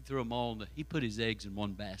 he threw them all he put his eggs in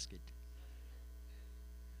one basket.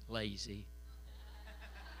 Lazy.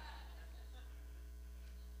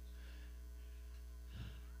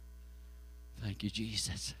 Thank you,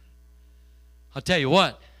 Jesus. I'll tell you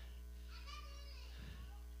what.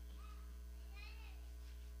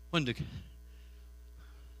 When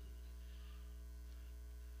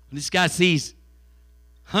this guy sees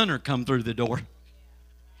Hunter come through the door,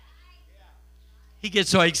 he gets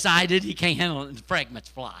so excited he can't handle it and the fragments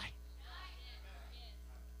fly.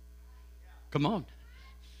 Come on.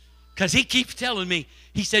 Because he keeps telling me,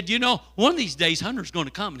 he said, you know, one of these days Hunter's going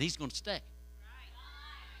to come and he's going to stay.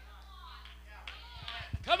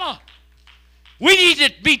 Come on. We need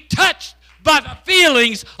to be touched by the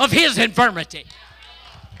feelings of his infirmity.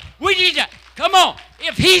 We need to, come on,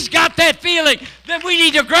 if he's got that feeling, then we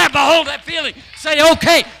need to grab a hold of that feeling. Say,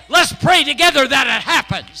 okay, let's pray together that it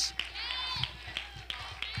happens.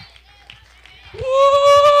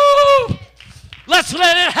 Woo! Let's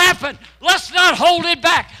let it happen. Let's not hold it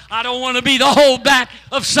back. I don't want to be the holdback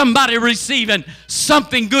of somebody receiving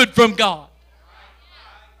something good from God.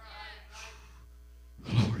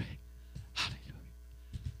 Glory. Hallelujah.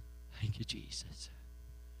 Thank you, Jesus.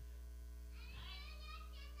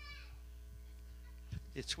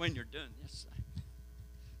 It's when you're done this thing.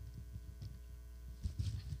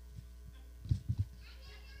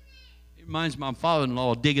 It reminds my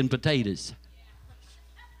father-in-law of digging potatoes.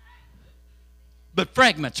 But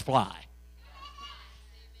fragments fly.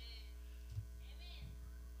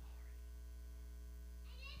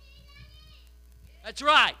 That's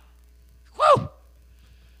right. Woo!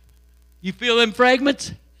 You feel them fragments?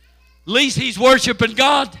 At least he's worshiping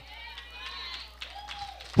God.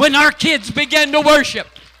 When our kids begin to worship,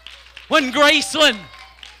 when Graceland,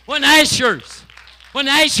 when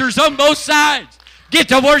Asher's on both sides get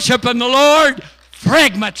to worshiping the Lord,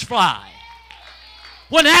 fragments fly.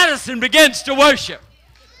 When Addison begins to worship,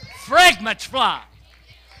 fragments fly.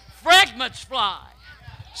 Fragments fly.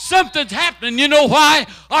 Something's happening. You know why?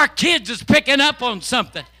 Our kids is picking up on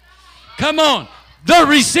something. Come on. They're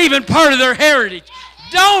receiving part of their heritage.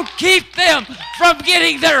 Don't keep them from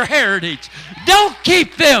getting their heritage. Don't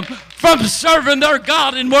keep them from serving their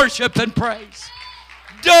God in worship and praise.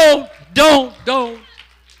 Don't.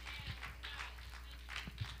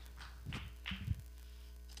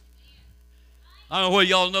 I don't know whether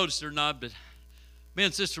y'all noticed it or not, but me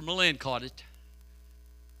and Sister Malin caught it.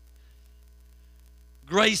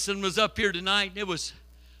 Grayson was up here tonight, and it was,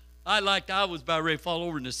 I was about ready to fall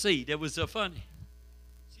over in the seat. It was so funny.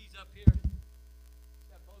 She's up here. She's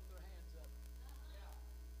got both her hands up.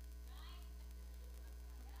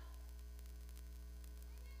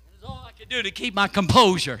 And it's all I could do to keep my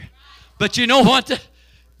composure. But you know what?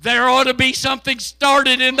 There ought to be something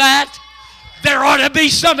started in that. There ought to be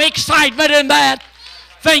some excitement in that.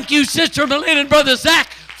 Thank you, Sister Malin and Brother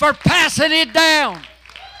Zach, for passing it down.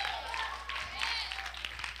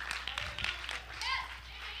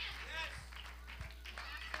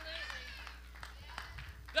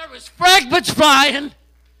 There was fragments flying.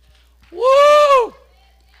 Woo!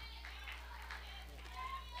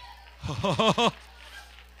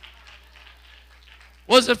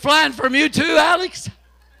 Was it flying from you too, Alex?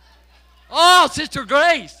 Oh, Sister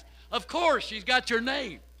Grace. Of course, she's got your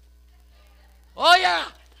name. Oh, yeah.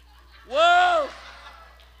 Whoa.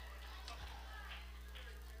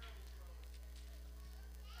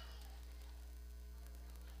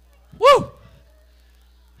 Woo.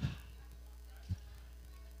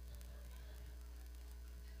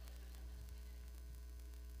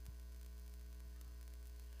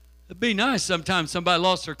 It'd be nice sometimes somebody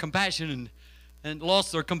lost their compassion and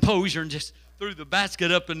lost their composure and just threw the basket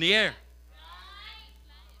up in the air.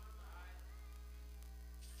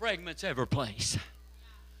 Fragments every place.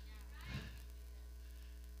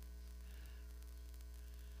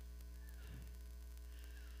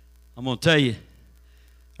 I'm going to tell you,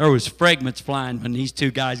 there was fragments flying when these two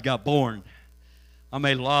guys got born. I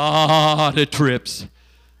made a lot of trips.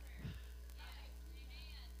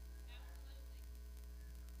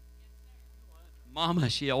 Mama,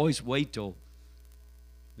 she always wait till,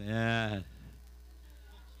 yeah.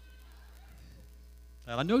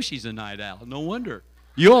 I know she's a night owl. No wonder.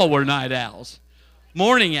 You all were night owls,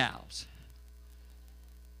 morning owls.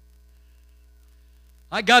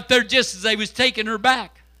 I got there just as they was taking her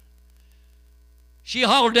back. She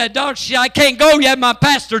hollered at that doctor. She said, I can't go yet. My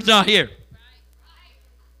pastor's not here.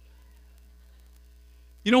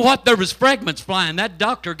 You know what? There was fragments flying. That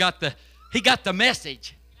doctor got the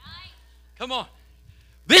message. Come on.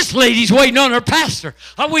 This lady's waiting on her pastor.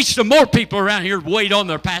 I wish some more people around here would wait on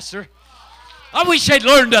their pastor. I wish they'd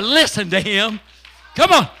learn to listen to him.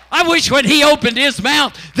 Come on. I wish when he opened his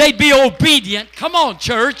mouth, they'd be obedient. Come on,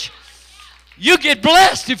 church. You get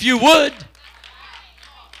blessed if you would.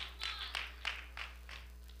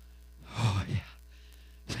 Oh, yeah.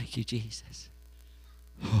 Thank you, Jesus.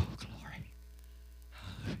 Oh, glory.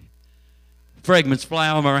 Fragments fly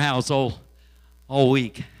out of our house all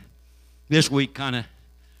week. This week kind of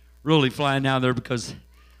really flying out there because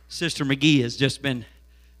Sister McGee has just been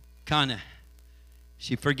kind of,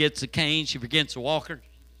 she forgets the cane, she forgets the walker.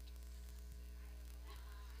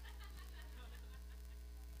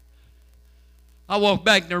 I walked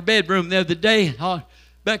back in her bedroom the other day,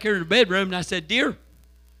 back here in the bedroom, and I said, dear,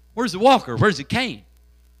 where's the walker? Where's the cane?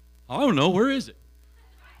 I don't know. Where is it?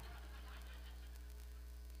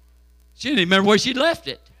 She didn't even remember where she'd left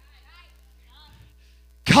it.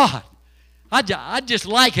 God, I just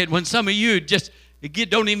like it when some of you just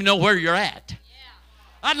don't even know where you're at.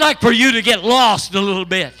 I'd like for you to get lost a little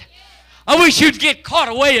bit. I wish you'd get caught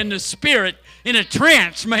away in the Spirit, in a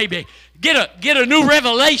trance maybe. Get a new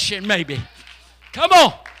revelation maybe. Come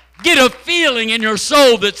on. Get a feeling in your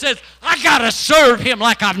soul that says, I got to serve Him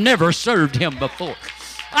like I've never served Him before.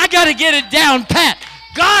 I got to get it down pat.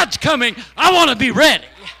 God's coming. I want to be ready.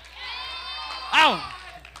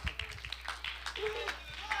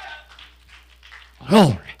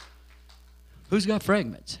 Glory. Who's got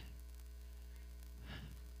fragments?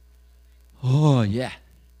 Oh, yeah.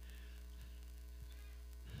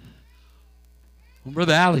 When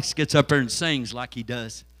Brother Alex gets up there and sings like he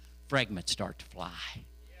does, fragments start to fly.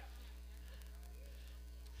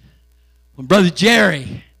 When Brother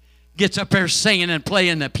Jerry gets up there singing and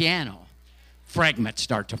playing the piano, fragments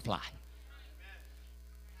start to fly.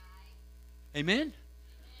 Amen?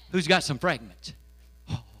 Who's got some fragments?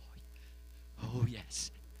 Oh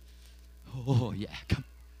yes. Oh, yeah. Come.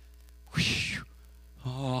 Whew.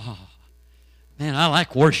 Oh, man, I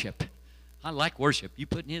like worship. I like worship. You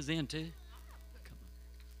putting his in too? Come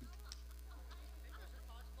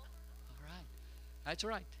on. All right. That's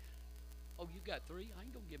right. Oh, you got 3? I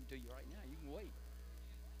ain't going to give them to you right now. You can wait.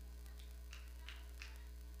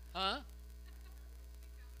 Huh?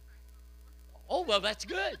 Oh, well, that's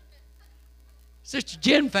good. Sister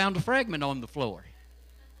Jen found a fragment on the floor.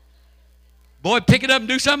 Boy, pick it up and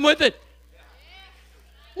do something with it.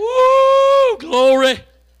 Woo, glory.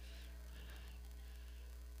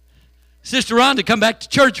 Sister Rhonda come back to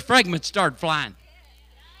church, fragments started flying.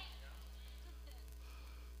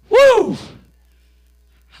 Woo.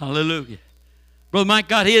 Hallelujah. Brother Mike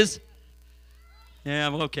got his. Yeah,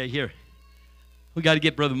 I'm okay here. We got to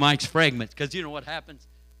get Brother Mike's fragments because you know what happens?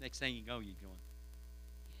 Next thing you go, you're going.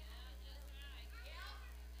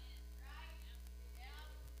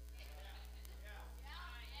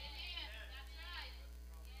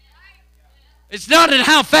 It's not in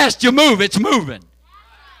how fast you move, it's moving.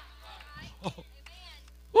 Oh.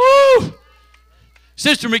 Woo!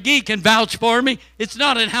 Sister McGee can vouch for me. It's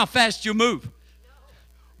not in how fast you move.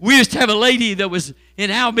 We used to have a lady that was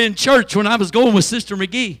in Albion Church when I was going with Sister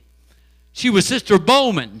McGee. She was Sister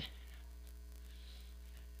Bowman.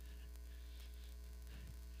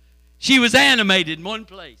 She was animated in one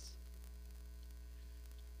place.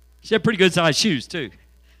 She had pretty good sized shoes too.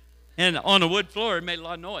 And on a wood floor, it made a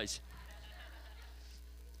lot of noise.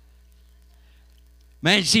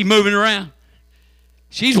 Man, she's moving around.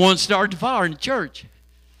 She's one started the fire in the church.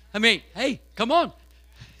 I mean, hey, come on.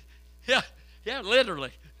 Yeah, literally.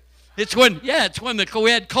 It's when we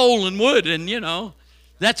had coal and wood and, you know,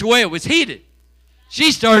 that's the way it was heated.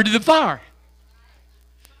 She started the fire.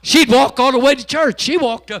 She'd walk all the way to church. She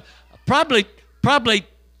walked probably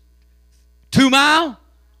 2 miles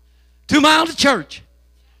to church.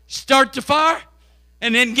 Start the fire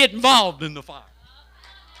and then get involved in the fire.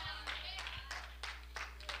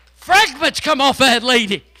 Fragments come off of that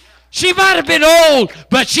lady. She might have been old,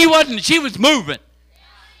 but she wasn't. She was moving.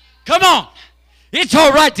 Come on. It's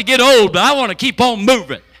all right to get old, but I want to keep on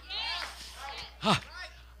moving.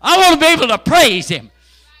 I want to be able to praise Him.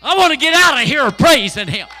 I want to get out of here praising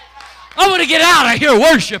Him. I want to get out of here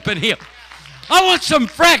worshiping Him. I want some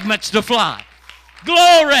fragments to fly.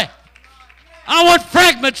 Glory. I want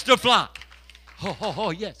fragments to fly.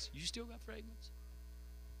 Oh, yes. You still got fragments?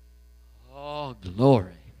 Oh,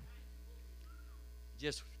 glory.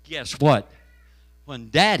 Just guess what? When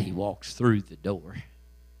Daddy walks through the door,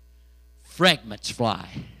 fragments fly.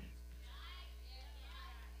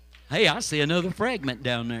 Hey, I see another fragment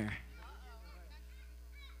down there.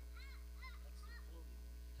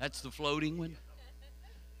 That's the floating one.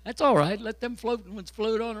 That's all right. Let them floating ones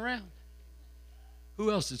float on around. Who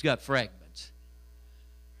else has got fragments?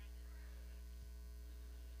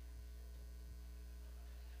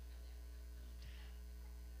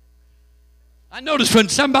 I noticed when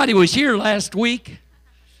somebody was here last week,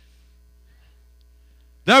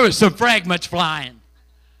 there was some fragments flying.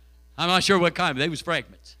 I'm not sure what kind, but they was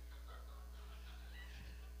fragments.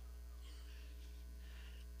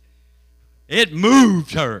 It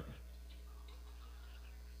moved her.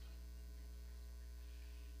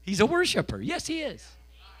 He's a worshiper. Yes, he is.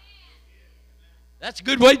 That's a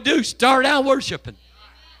good way to do. Start out worshiping.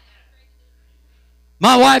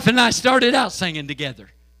 My wife and I started out singing together.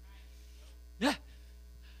 Yeah.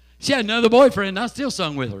 She had another boyfriend, and I still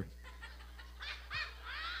sung with her.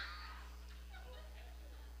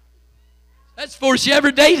 That's before she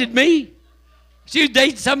ever dated me. She was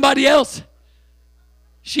dating somebody else.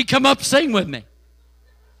 She'd come up and sing with me.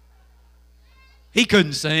 He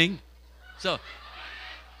couldn't sing. So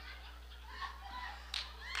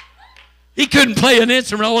he couldn't play an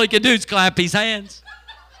instrument. All he could do is clap his hands.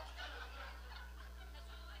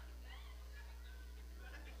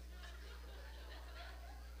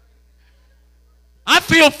 I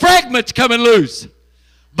feel fragments coming loose.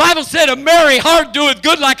 Bible said a merry heart doeth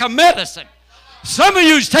good like a medicine. Some of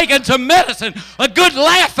you's taking some medicine. A good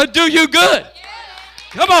laugh would do you good.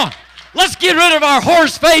 Come on. Let's get rid of our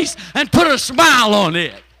horse face and put a smile on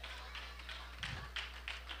it.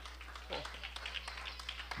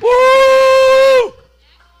 Woo!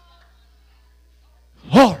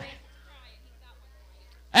 Lord.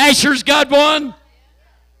 Asher's got one.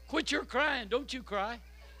 Quit your crying. Don't you cry.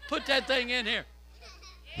 Put that thing in here.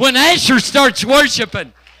 When Asher starts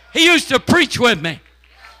worshiping, he used to preach with me.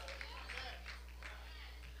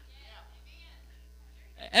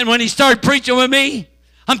 And when he started preaching with me,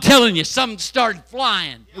 I'm telling you, something started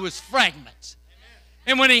flying. It was fragments.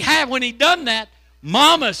 And when he done that,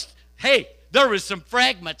 there was some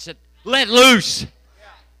fragments that let loose.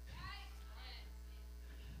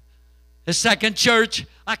 The second church,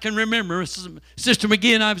 I can remember, Sister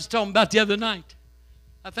McGee and I was talking about the other night.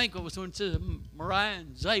 I think it was when Mariah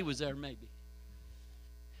and Zay was there maybe.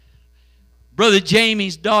 Brother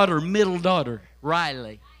Jamie's daughter, middle daughter,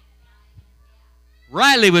 Riley.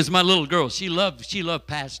 Riley was my little girl. She loved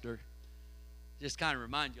Pastor. Just kind of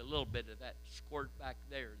remind you a little bit of that squirt back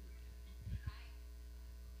there.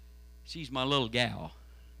 She's my little gal.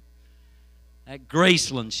 That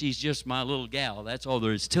Graceland, she's just my little gal. That's all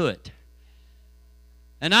there is to it.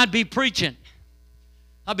 And I'd be preaching.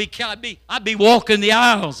 I'd be walking the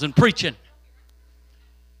aisles and preaching.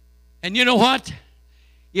 And you know what?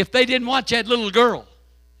 If they didn't watch that little girl,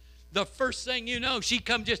 the first thing you know, she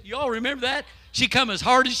come y'all remember that? She come as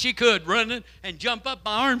hard as she could, running and jump up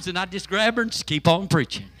my arms, and I'd just grab her and just keep on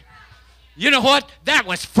preaching. You know what? That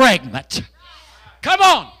was fragment. Come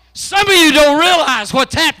on. Some of you don't realize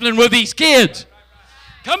what's happening with these kids.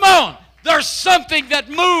 Come on. There's something that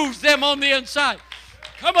moves them on the inside.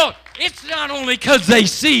 Come on. It's not only because they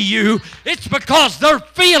see you, it's because they're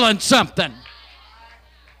feeling something.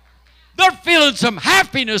 They're feeling some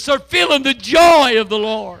happiness. They're feeling the joy of the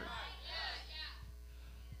Lord.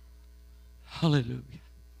 Hallelujah.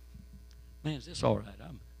 Man, is this all right? I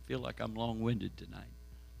feel like I'm long-winded tonight.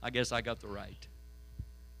 I guess I got the right.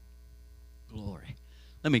 Glory.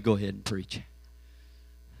 Let me go ahead and preach.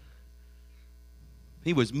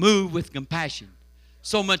 He was moved with compassion.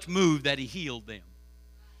 So much moved that he healed them.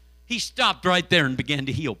 He stopped right there and began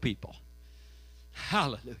to heal people.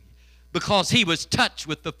 Hallelujah. Because he was touched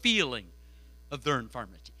with the feeling of their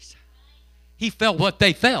infirmities. He felt what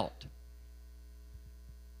they felt.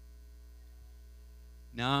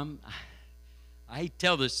 Now, I hate to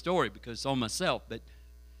tell this story because it's on myself, but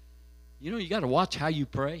you got to watch how you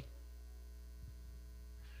pray.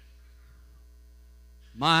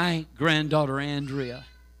 My granddaughter Andrea,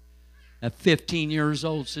 at 15 years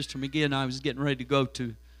old, Sister McGee and I was getting ready to go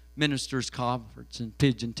to Ministers' Conference in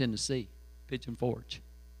Pigeon, Tennessee, Pigeon Forge.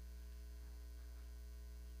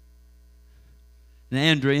 And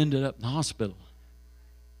Andrea ended up in the hospital.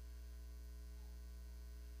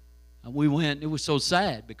 And we went. It was so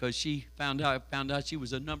sad because she found out she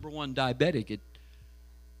was a #1 diabetic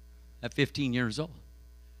at 15 years old.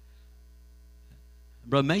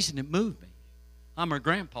 Brother Mason, it moved me. I'm her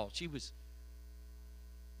grandpa.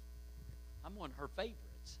 I'm one of her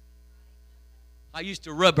favorites. I used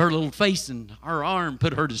to rub her little face and her arm,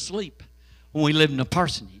 put her to sleep when we lived in the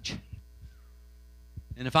parsonage.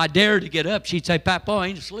 And if I dared to get up, she'd say, Papa, I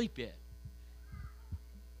ain't asleep yet.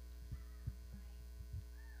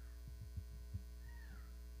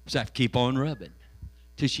 So I have to keep on rubbing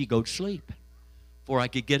till she go to sleep before I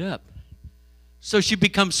could get up. So she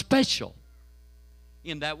becomes special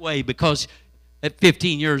in that way because at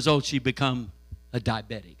 15 years old she become a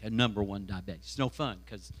diabetic, a #1 diabetic. It's no fun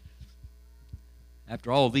because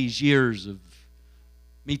after all these years of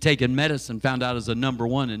me taking medicine, found out I was a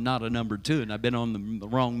 #1 and not a #2, and I've been on the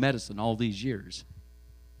wrong medicine all these years.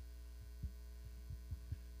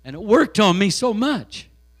 And it worked on me so much.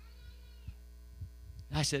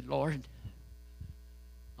 I said, Lord,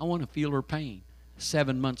 I want to feel her pain.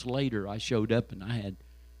 7 months later, I showed up and I had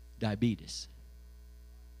diabetes.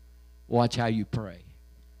 Watch how you pray.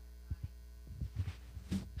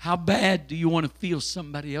 How bad do you want to feel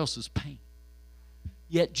somebody else's pain?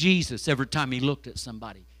 Yet Jesus, every time he looked at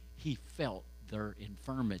somebody, he felt their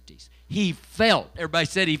infirmities. He felt. Everybody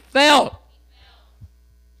said he felt.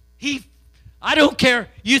 I don't care.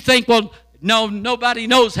 You think, well, no, nobody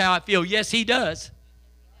knows how I feel. Yes, he does.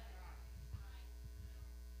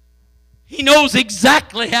 He knows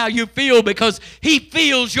exactly how you feel because He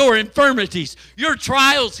feels your infirmities. Your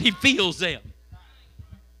trials, He feels them.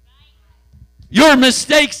 Your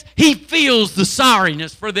mistakes, He feels the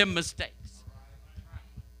sorriness for them mistakes.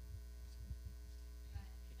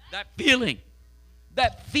 That feeling.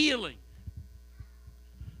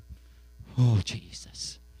 Oh,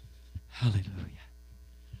 Jesus. Hallelujah.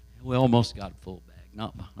 We almost got a full bag.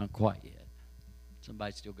 Not quite yet.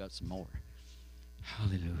 Somebody still got some more.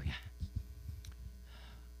 Hallelujah.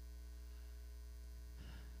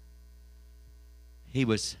 He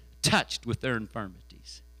was touched with their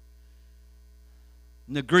infirmities.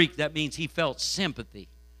 In the Greek, that means he felt sympathy.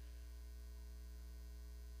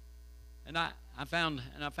 And I found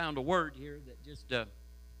a word here that just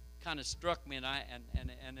kind of struck me,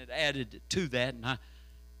 and it added to that, and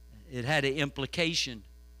it had an implication.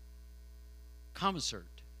 Commissert.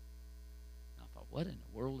 I thought, what in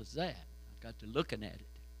the world is that? I got to looking at it,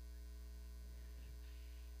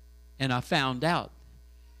 and I found out.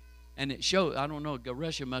 And it showed, I don't know,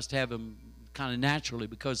 Russia must have them kind of naturally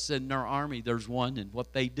because in their army there's one, and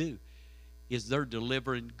what they do is they're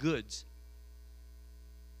delivering goods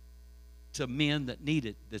to men that need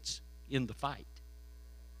it that's in the fight.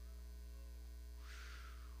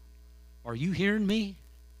 Are you hearing me?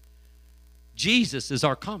 Jesus is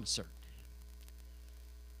our commissar.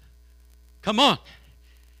 Come on.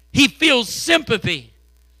 He feels sympathy,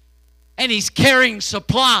 and He's carrying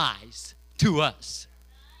supplies to us.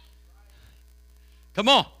 Come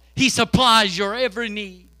on. He supplies your every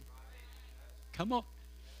need. Come on.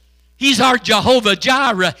 He's our Jehovah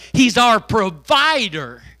Jireh. He's our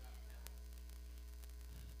provider.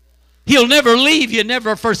 He'll never leave you,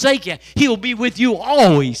 never forsake you. He'll be with you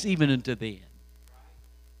always, even unto the end.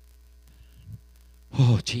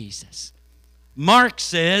 Oh, Jesus. Mark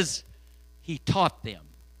says He taught them.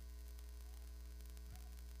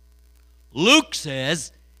 Luke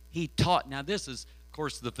says He taught. Now this is, of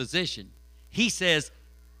course, the physician. He says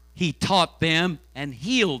He taught them and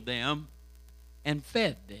healed them and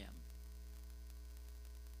fed them.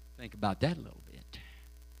 Think about that a little bit.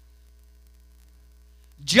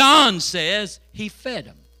 John says He fed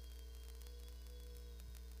them.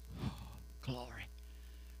 Oh, glory.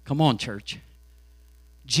 Come on, church.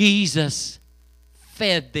 Jesus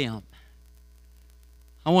fed them.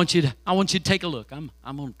 I want you to take a look. I'm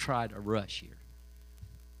going to try to rush here.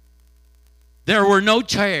 There were no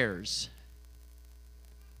chairs.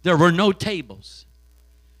 There were no tables.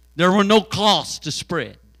 There were no cloths to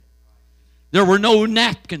spread. There were no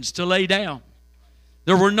napkins to lay down.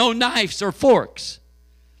 There were no knives or forks.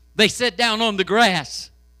 They sat down on the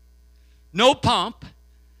grass. No pomp,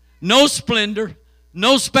 no splendor,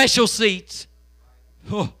 no special seats.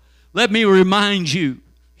 Oh, let me remind you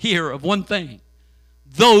here of one thing.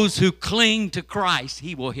 Those who cling to Christ,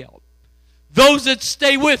 He will help. Those that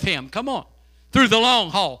stay with Him, come on, through the long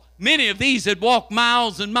haul. Many of these had walked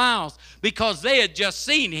miles and miles because they had just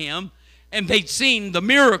seen Him and they'd seen the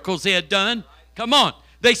miracles He had done. Come on.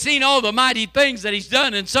 They seen all the mighty things that He's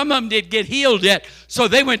done, and some of them didn't get healed yet, so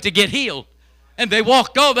they went to get healed. And they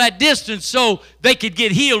walked all that distance so they could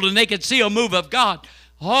get healed and they could see a move of God.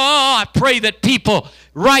 Oh, I pray that people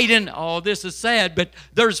right in, oh, this is sad, but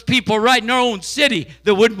there's people right in our own city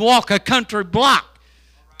that wouldn't walk a country block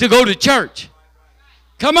to go to church.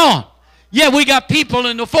 Come on. Yeah, we got people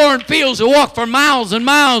in the foreign fields who walk for miles and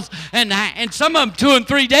miles, and some of them 2 and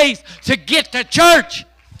 3 days to get to church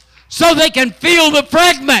so they can feel the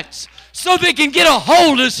fragments, so they can get a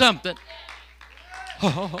hold of something.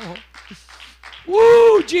 Oh.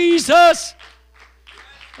 Woo, Jesus.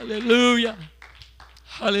 Hallelujah.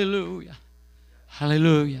 Hallelujah.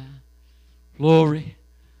 Hallelujah. Glory.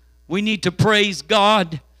 We need to praise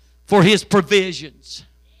God for His provisions.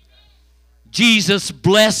 Jesus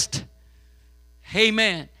blessed,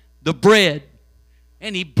 amen, the bread,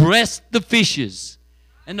 and He blessed the fishes.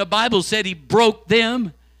 And the Bible said He broke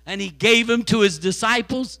them and He gave them to His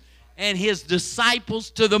disciples, and His disciples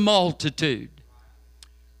to the multitude.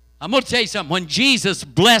 I'm going to tell you something. When Jesus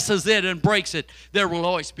blesses it and breaks it, there will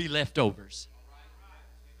always be leftovers.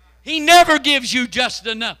 He never gives you just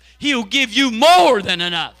enough. He'll give you more than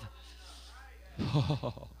enough.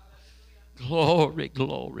 Oh, glory,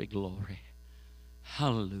 glory, glory.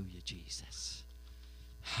 Hallelujah, Jesus.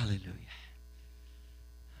 Hallelujah.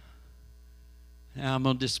 Now I'm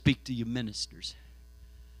going to speak to you ministers.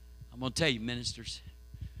 I'm going to tell you, ministers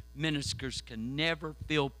can never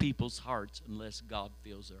fill people's hearts unless God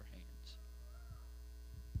fills their hands.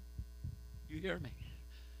 You hear me?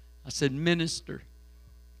 I said minister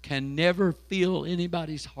can never fill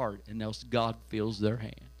anybody's heart unless God fills their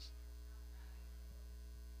hands.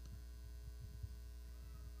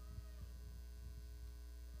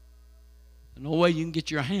 And the only way you can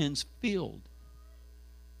get your hands filled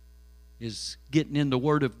is getting in the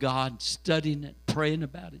Word of God, studying it, praying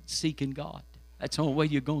about it, seeking God. That's the only way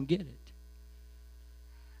you're going to get it.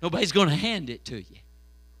 Nobody's going to hand it to you.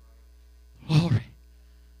 Glory.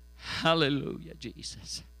 Hallelujah,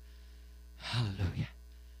 Jesus. Hallelujah.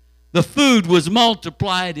 The food was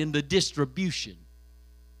multiplied in the distribution.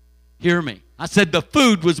 Hear me. I said the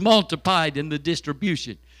food was multiplied in the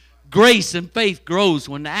distribution. Grace and faith grows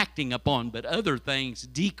when acting upon, but other things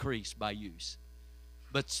decrease by use.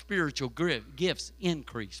 But spiritual gifts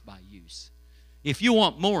increase by use. If you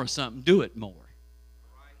want more of something, do it more.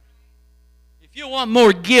 If you want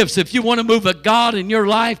more gifts, if you want to move a God in your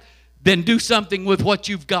life, then do something with what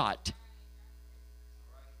you've got.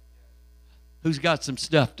 Who's got some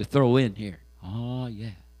stuff to throw in here? Oh,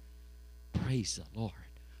 yeah. Praise the Lord.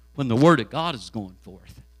 When the Word of God is going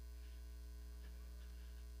forth,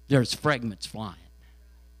 there's fragments flying.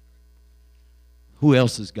 Who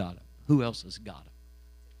else has got them? Who else has got them?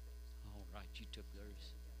 All right, you took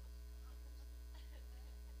theirs.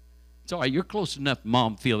 It's all right, you're close enough,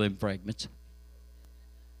 Mom, feel them fragments.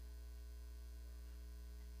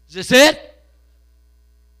 Is this it?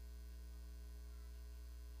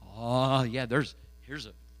 Oh, yeah,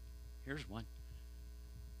 here's one.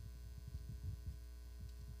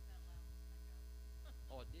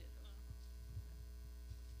 Oh, it did.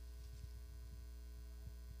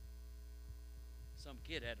 Some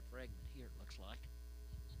kid had a fragment here, it looks like.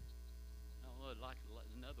 Oh, like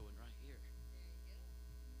another one right here.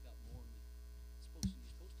 You got more than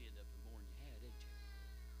you're supposed to end up with more than you had, didn't you?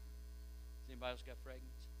 Has anybody else got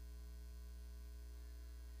fragments?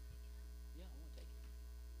 Yeah, I want to take it.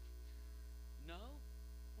 No?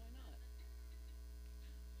 Why not?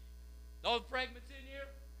 No fragments in here?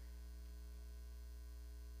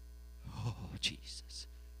 Oh, Jesus.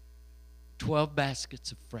 12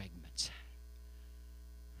 baskets of fragments.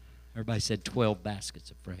 Everybody said 12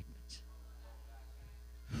 baskets of fragments.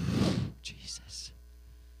 Jesus.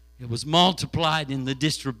 It was multiplied in the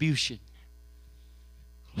distribution.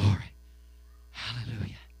 Glory.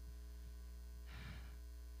 Hallelujah.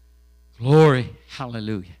 Glory.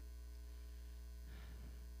 Hallelujah.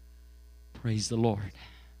 Praise the Lord.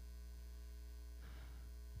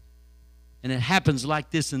 And it happens like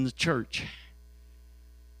this in the church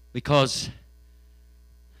because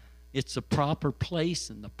it's the proper place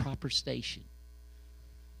and the proper station.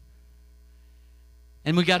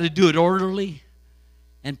 And we got to do it orderly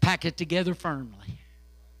and pack it together firmly.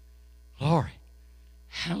 Glory.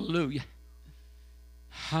 Hallelujah.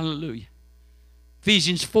 Hallelujah.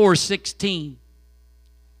 Ephesians 4:16.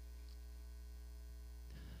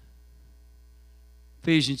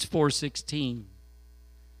 Ephesians 4:16.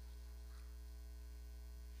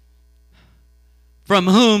 From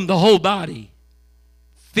whom the whole body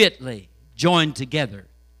fitly joined together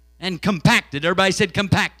and compacted. Everybody said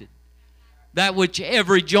compacted. That which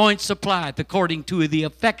every joint supplieth according to the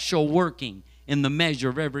effectual working in the measure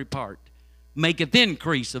of every part, maketh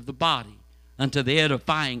increase of the body unto the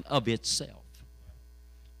edifying of itself.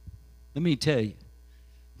 Let me tell you,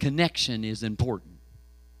 connection is important.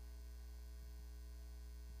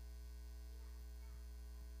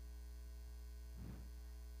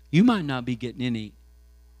 You might not be getting any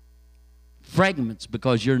fragments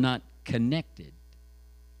because you're not connected.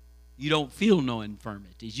 You don't feel no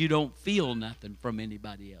infirmities. You don't feel nothing from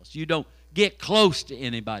anybody else. You don't get close to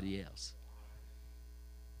anybody else.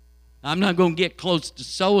 I'm not going to get close to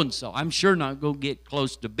so-and-so. I'm sure not going to get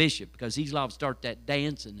close to Bishop because he's allowed to start that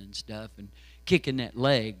dancing and stuff and kicking that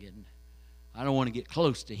leg. And I don't want to get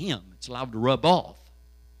close to him. It's allowed to rub off.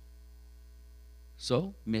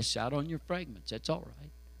 So, miss out on your fragments. That's all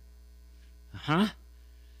right.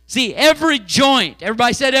 See, every joint,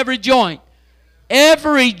 everybody said every joint.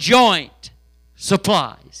 Every joint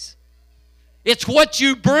supplies. It's what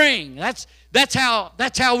you bring. That's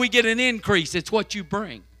how we get an increase. It's what you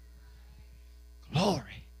bring.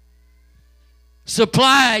 Glory.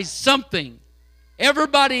 Supplies something.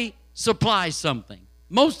 Everybody supplies something.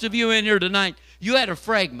 Most of you in here tonight, you had a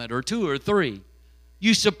fragment or two or three.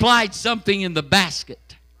 You supplied something in the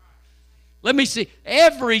basket. Let me see.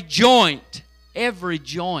 Every joint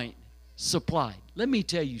supplied. Let me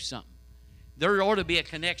tell you something. There ought to be a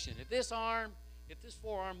connection. If this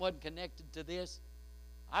forearm wasn't connected to this,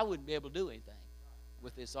 I wouldn't be able to do anything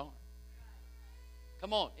with this arm.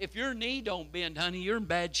 Come on. If your knee don't bend, honey, you're in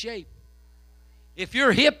bad shape. If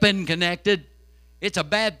your hip isn't connected, it's a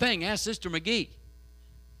bad thing. Ask Sister McGee.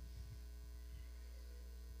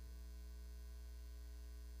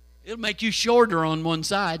 It'll make you shorter on one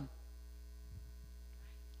side.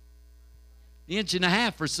 An inch and a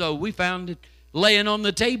half or so. We found it laying on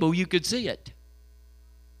the table, you could see it.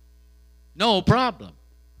 No problem.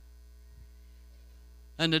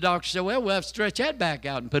 And the doctor said, well, we'll have to stretch that back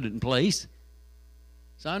out and put it in place.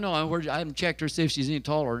 So I know I haven't checked her to see if she's any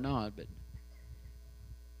taller or not, but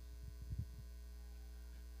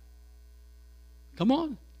come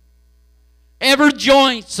on. Every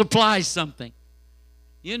joint supplies something.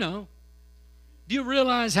 You know. Do you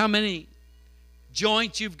realize how many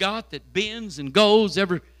joints you've got that bends and goes?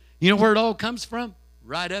 You know where it all comes from?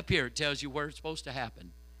 Right up here. It tells you where it's supposed to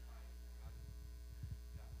happen.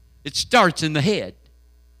 It starts in the head.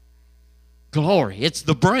 Glory. It's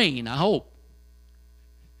the brain, I hope.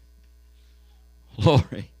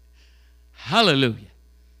 Glory. Hallelujah.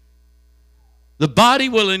 The body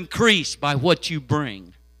will increase by what you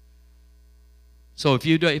bring. So if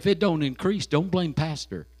it don't increase, don't blame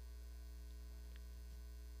pastor.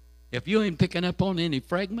 If you ain't picking up on any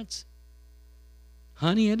fragments,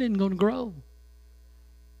 honey, it isn't going to grow.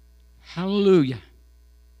 Hallelujah.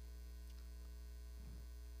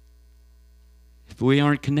 If we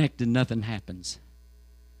aren't connected, nothing happens.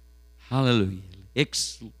 Hallelujah.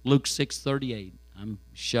 Luke 6:38. I'm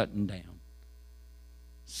shutting down.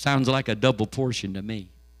 Sounds like a double portion to me.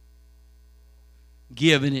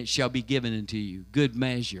 Give and it shall be given unto you. Good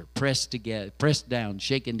measure, pressed down,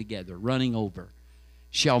 shaken together, running over,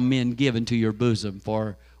 shall men give into your bosom.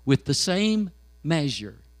 For with the same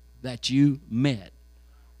measure that you met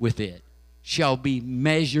with it, shall be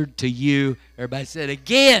measured to you. Everybody said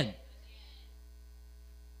again.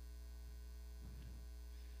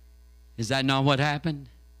 Is that not what happened?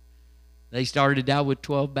 They started out with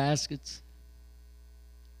 12 baskets.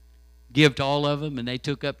 Give to all of them, and they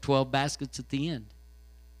took up 12 baskets at the end.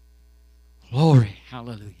 Glory,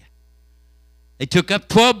 hallelujah. They took up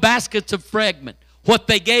 12 baskets of fragment. What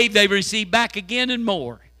they gave, they received back again and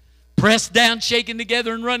more. Pressed down, shaken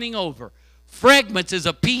together, and running over. Fragments is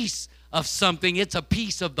a piece of something. It's a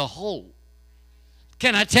piece of the whole.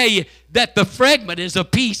 Can I tell you that the fragment is a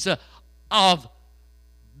piece of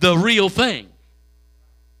the real thing?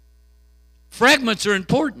 Fragments are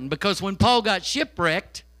important because when Paul got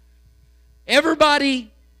shipwrecked,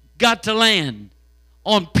 everybody got to land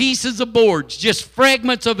on pieces of boards, just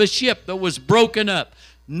fragments of a ship that was broken up.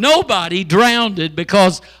 Nobody drowned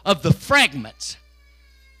because of the fragments.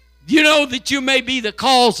 You know that you may be the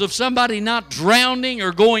cause of somebody not drowning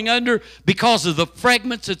or going under because of the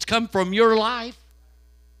fragments that's come from your life?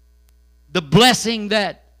 The blessing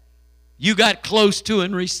that you got close to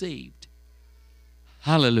and received.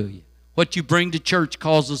 Hallelujah. What you bring to church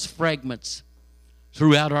causes fragments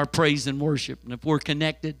throughout our praise and worship. And if we're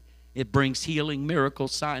connected, it brings healing,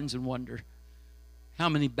 miracles, signs, and wonder. How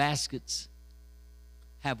many baskets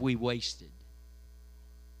have we wasted?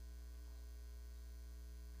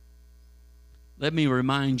 Let me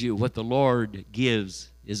remind you, what the Lord gives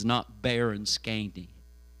is not bare and scanty,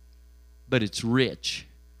 but it's rich,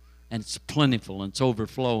 and it's plentiful, and it's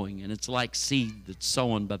overflowing, and it's like seed that's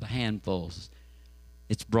sown by the handfuls.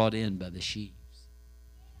 It's brought in by the sheaves.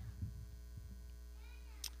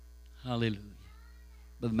 Hallelujah.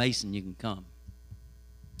 Brother Mason, you can come.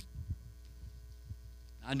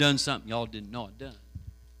 I done something y'all didn't know I done.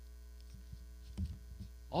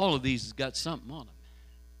 All of these has got something on them.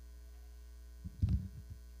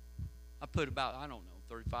 I put about,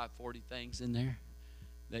 35, 40 things in there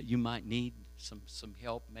that you might need some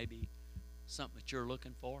help, maybe something that you're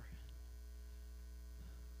looking for.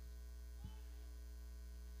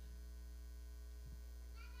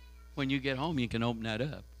 When you get home, you can open that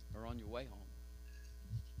up, or on your way home.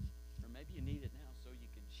 Or maybe you need it now so you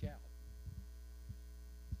can shout.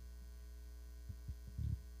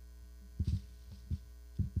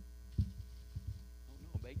 Oh no,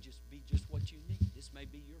 it may just be just what you need. This may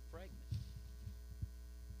be your fragment.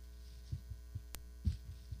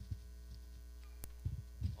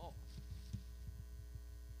 Oh.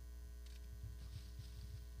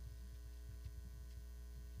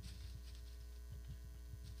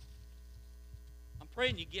 I'm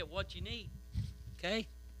praying you get what you need. Okay?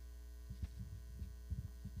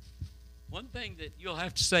 One thing that you'll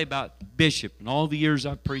have to say about Bishop and all the years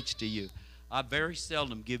I've preached to you, I very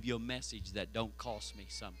seldom give you a message that don't cost me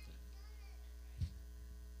something.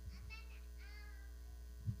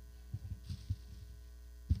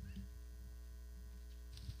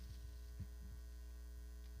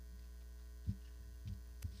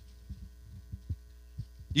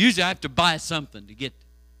 Usually I have to buy something to get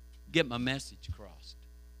my message across.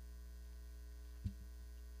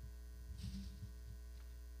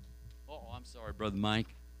 Oh, I'm sorry, Brother Mike.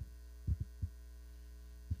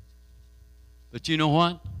 But you know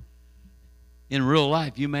what? In real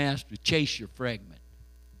life, you may have to chase your fragment.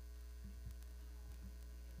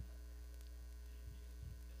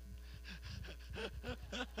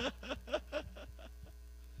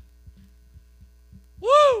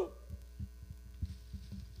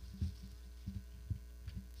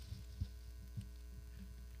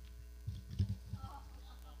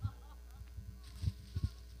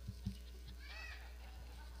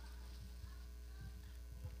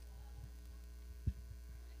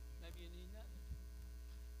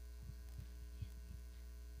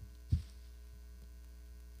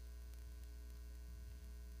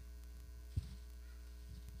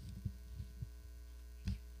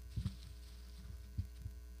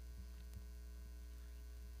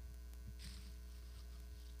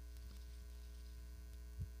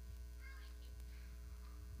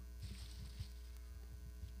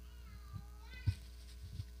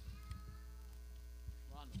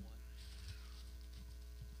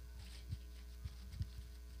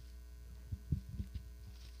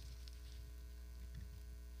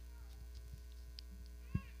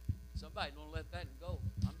 Somebody don't let that go.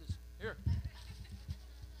 I'm just here.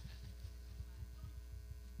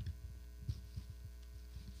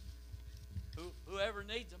 Whoever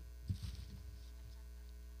needs them.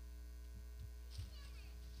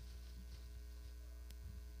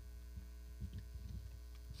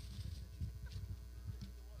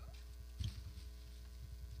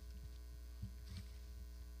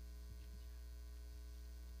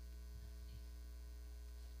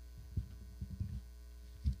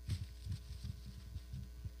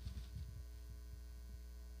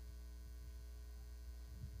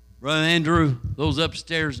 Brother Andrew, those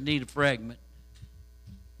upstairs need a fragment.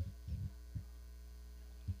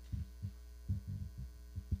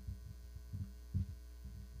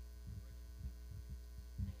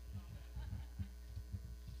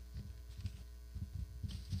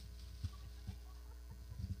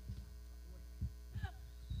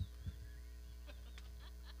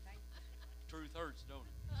 Truth hurts, don't it?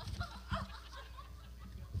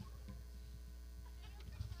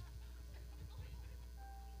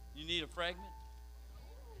 You need a fragment?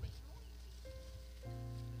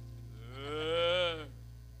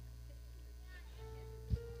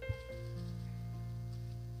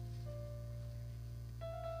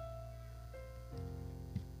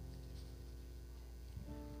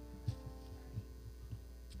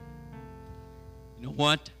 You know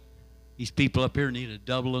what? These people up here need a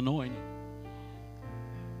double anointing.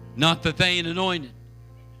 Not that they ain't anointed.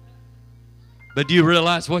 But do you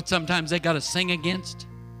realize what sometimes they got to sing against?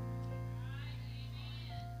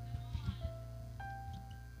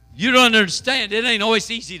 You don't understand. It ain't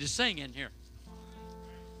always easy to sing in here.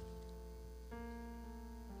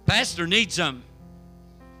 Pastor needs some.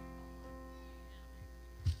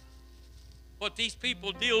 What these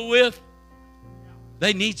people deal with,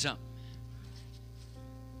 they need some.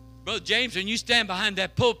 Brother James, when you stand behind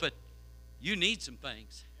that pulpit, you need some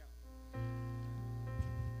things.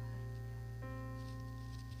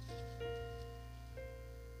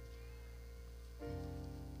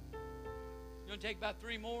 You want to take about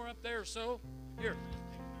 3 more up there or so? Here.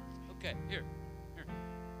 Okay, here. Here.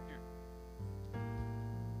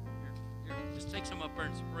 Just take some up there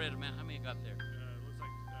and spread them out. How many you got there? Looks like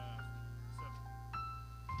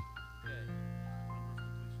 7. Okay.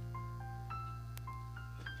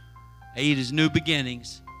 8 is new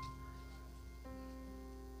beginnings.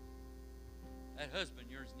 That husband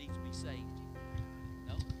of yours needs to be saved.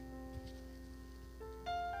 No?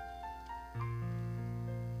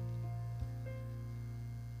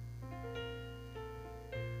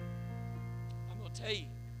 I'm going to tell you,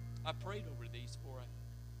 I prayed over these before I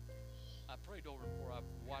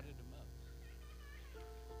wadded them up.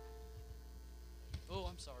 Oh,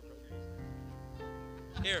 I'm sorry, brother.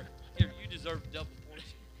 Here, you deserve a double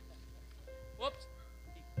portion. Whoops.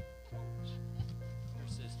 Your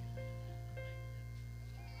sister.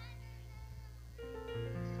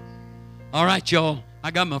 All right, y'all.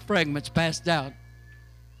 I got my fragments passed out.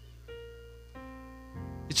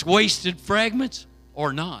 It's wasted fragments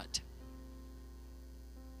or not.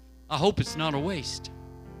 I hope it's not a waste.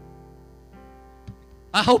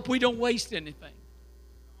 I hope we don't waste anything.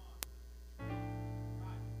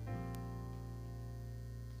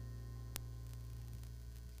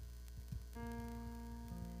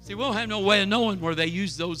 See, we don't have no way of knowing where they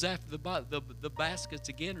use those after the baskets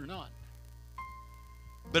again or not.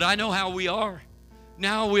 But I know how we are.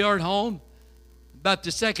 Now we are at home. About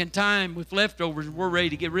the second time with leftovers, we're ready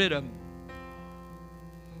to get rid of them.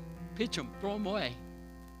 Pitch them, throw them away.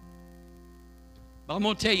 But I'm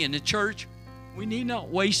going to tell you, in the church, we need not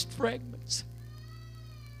waste fragments.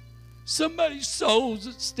 Somebody's soul's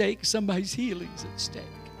at stake. Somebody's healing's at stake.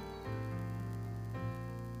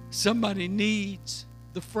 Somebody needs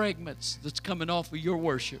the fragments that's coming off of your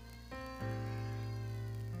worship.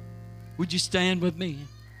 Would you stand with me?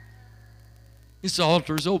 This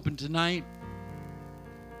altar is open tonight.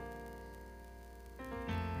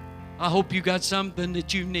 I hope you got something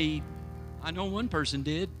that you need. I know one person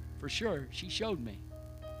did, for sure. She showed me.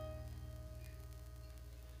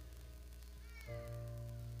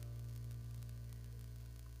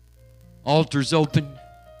 Altar's open.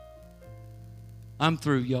 I'm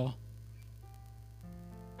through, y'all.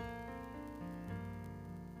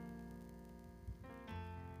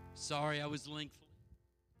 Sorry, I was lengthy.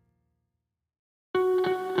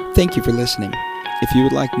 Thank you for listening. If you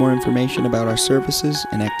would like more information about our services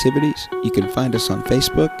and activities, you can find us on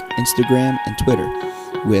Facebook, Instagram, and Twitter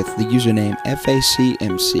with the username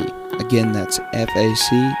FACMC. Again, that's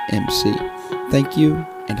FACMC. Thank you,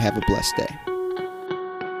 and have a blessed day.